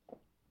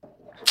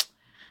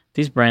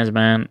 These brands,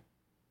 man,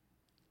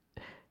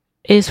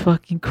 it's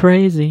fucking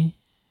crazy.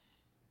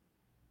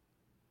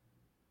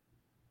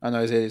 Oh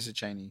no, it's a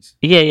Chinese.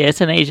 Yeah,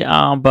 it's an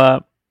Asian.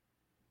 But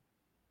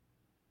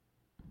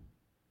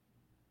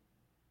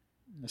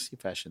let's see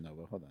Fashion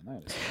Nova. Hold on, I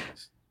gotta see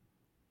this.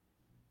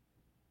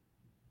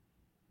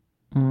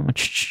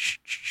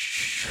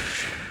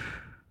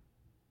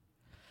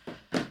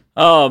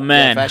 Oh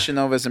man, yeah, Fashion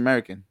Nova is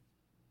American.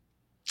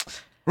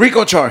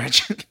 Rico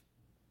charge.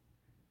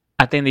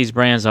 I think these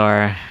brands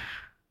are.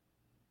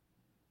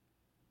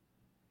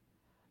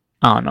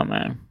 I don't know,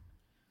 man.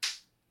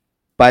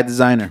 By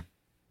designer.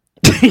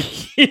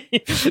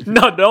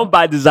 No, don't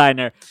buy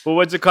designer. But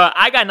what's it called?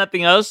 I got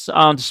nothing else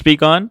to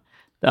speak on.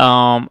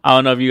 I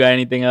don't know if you got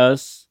anything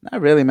else.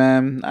 Not really,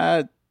 man.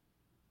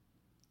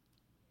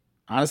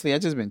 Honestly, I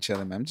just been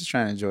chilling, man. I'm just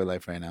trying to enjoy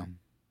life right now.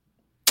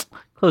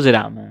 Close it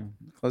out, man.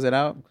 Close it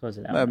out? Close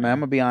it out. Look, man, I'm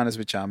going to be honest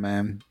with y'all,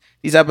 man.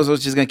 These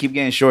episodes just going to keep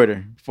getting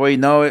shorter. Before you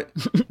know it,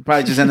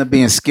 probably just end up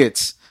being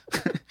skits.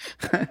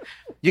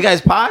 You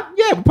guys pod?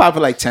 Yeah, we pod for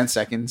like 10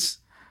 seconds.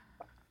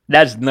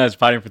 That's nuts,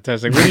 potting for 10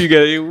 seconds.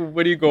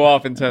 Where do you go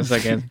off in 10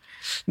 seconds?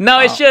 No,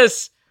 it's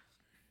just,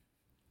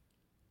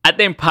 I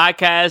think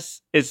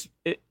podcasts,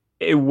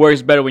 it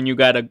works better when you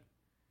got a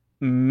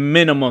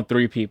minimum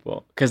 3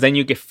 people. Because then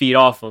you can feed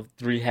off of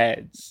 3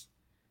 heads.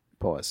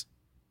 Pause.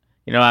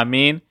 You know what I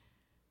mean?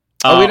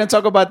 We didn't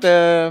talk about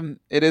the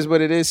It Is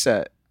What It Is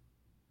set.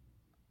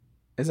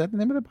 Is that the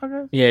name of the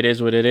podcast? Yeah, It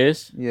Is What It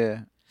Is.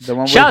 Yeah. The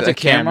one Shout with out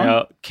to Cam,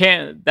 yo.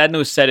 That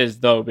new set is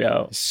dope,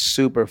 yo.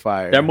 Super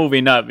fire. They're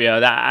moving up, yo.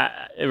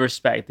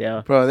 Respect,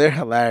 yo. Bro, they're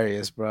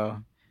hilarious,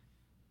 bro.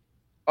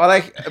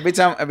 Every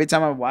time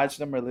I watch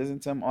them or listen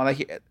to them, all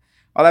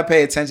I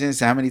pay attention is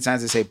to how many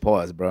times they say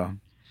pause, bro.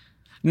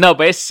 No,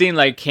 but it seemed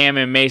like Cam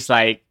and Mace,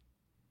 like,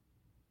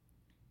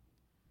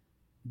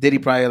 Diddy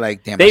probably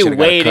like, damn, they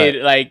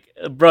waited, like,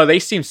 bro, they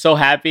seem so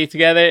happy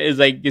together. It's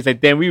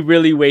like, damn, we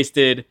really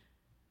wasted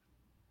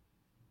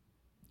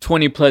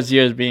 20 plus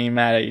years being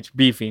mad at each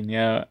beefing,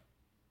 yeah.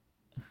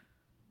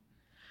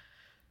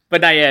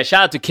 But now, yeah,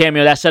 shout out to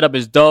Cameo. That setup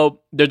is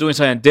dope. They're doing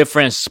something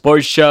different.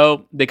 Sports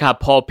show. They got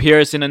Paul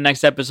Pierce in the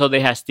next episode. They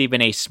had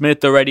Stephen A.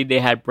 Smith already. They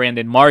had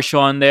Brandon Marshall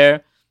on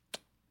there.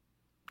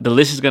 The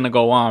list is gonna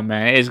go on,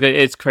 man.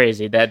 It's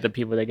crazy that the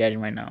people they're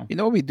getting right now. You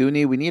know what we do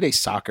need? We need a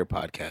soccer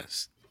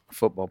podcast, a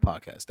football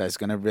podcast that's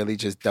gonna really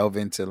just delve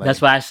into like.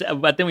 That's why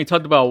I think we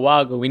talked about a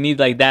while ago. We need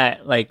like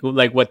that, like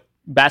what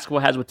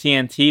basketball has with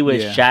TNT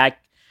with Shaq.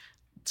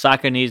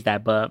 Soccer needs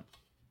that, but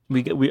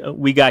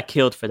we got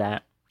killed for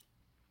that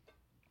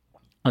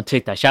on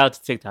TikTok. Shout out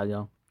to TikTok,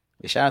 yo.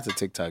 Yeah, shout out to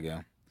TikTok,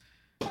 yo.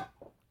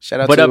 Shout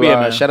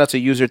out to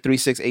user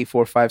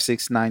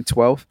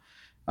 3684566912.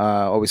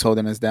 Always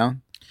holding us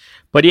down.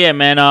 But yeah,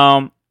 man.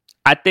 I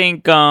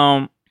think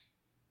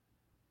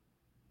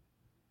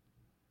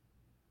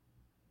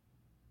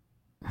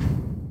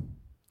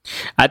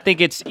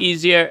it's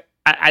easier.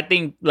 I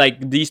think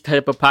like these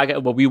type of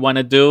podcast, what we want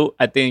to do,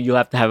 I think you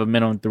have to have a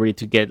minimum 3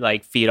 to get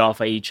like feed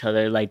off of each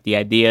other, like the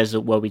ideas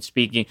of what we're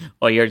speaking,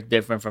 or you're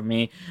different from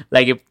me.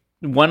 Like if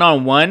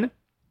 1-on-1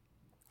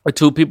 or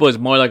 2 people is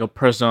more like a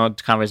personal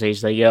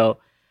conversation. Like yo,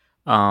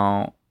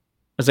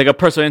 it's like a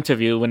personal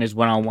interview when it's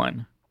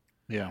 1-on-1.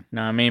 Yeah, you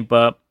know what I mean.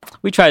 But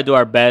we try to do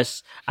our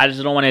best. I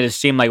just don't want it to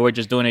seem like we're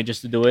just doing it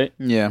just to do it.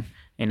 Yeah.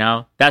 You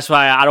know, that's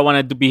why I don't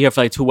want to be here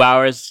for like 2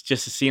 hours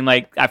just to seem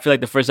like I feel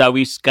like the first hour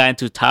we got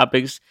into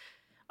topics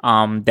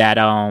but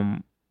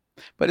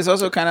it's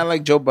also kind of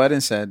like Joe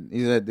Budden said.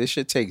 He said this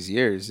shit takes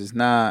years. It's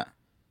not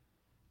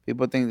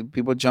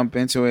people jump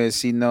into it and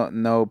see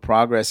no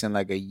progress in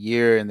like a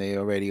year and they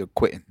already are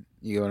quitting.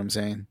 You know what I'm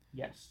saying?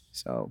 Yes.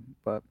 So,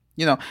 but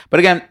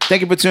again,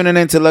 thank you for tuning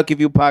in to Lucky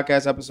View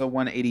Podcast, episode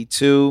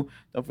 182.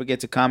 Don't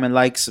forget to comment,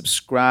 like,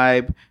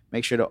 subscribe.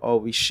 Make sure to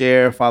always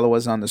share. Follow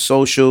us on the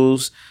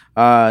socials.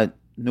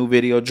 New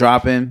video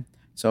dropping,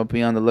 so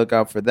be on the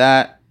lookout for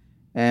that.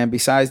 And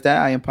besides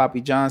that, I am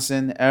Poppy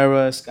Johnson,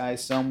 Era, Sky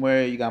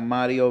Somewhere. You got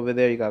Marty over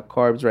there. You got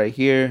Carbs right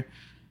here.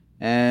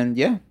 And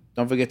yeah,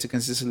 don't forget to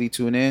consistently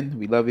tune in.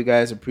 We love you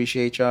guys.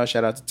 Appreciate y'all.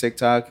 Shout out to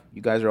TikTok.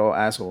 You guys are all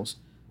assholes.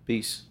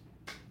 Peace.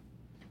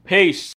 Peace.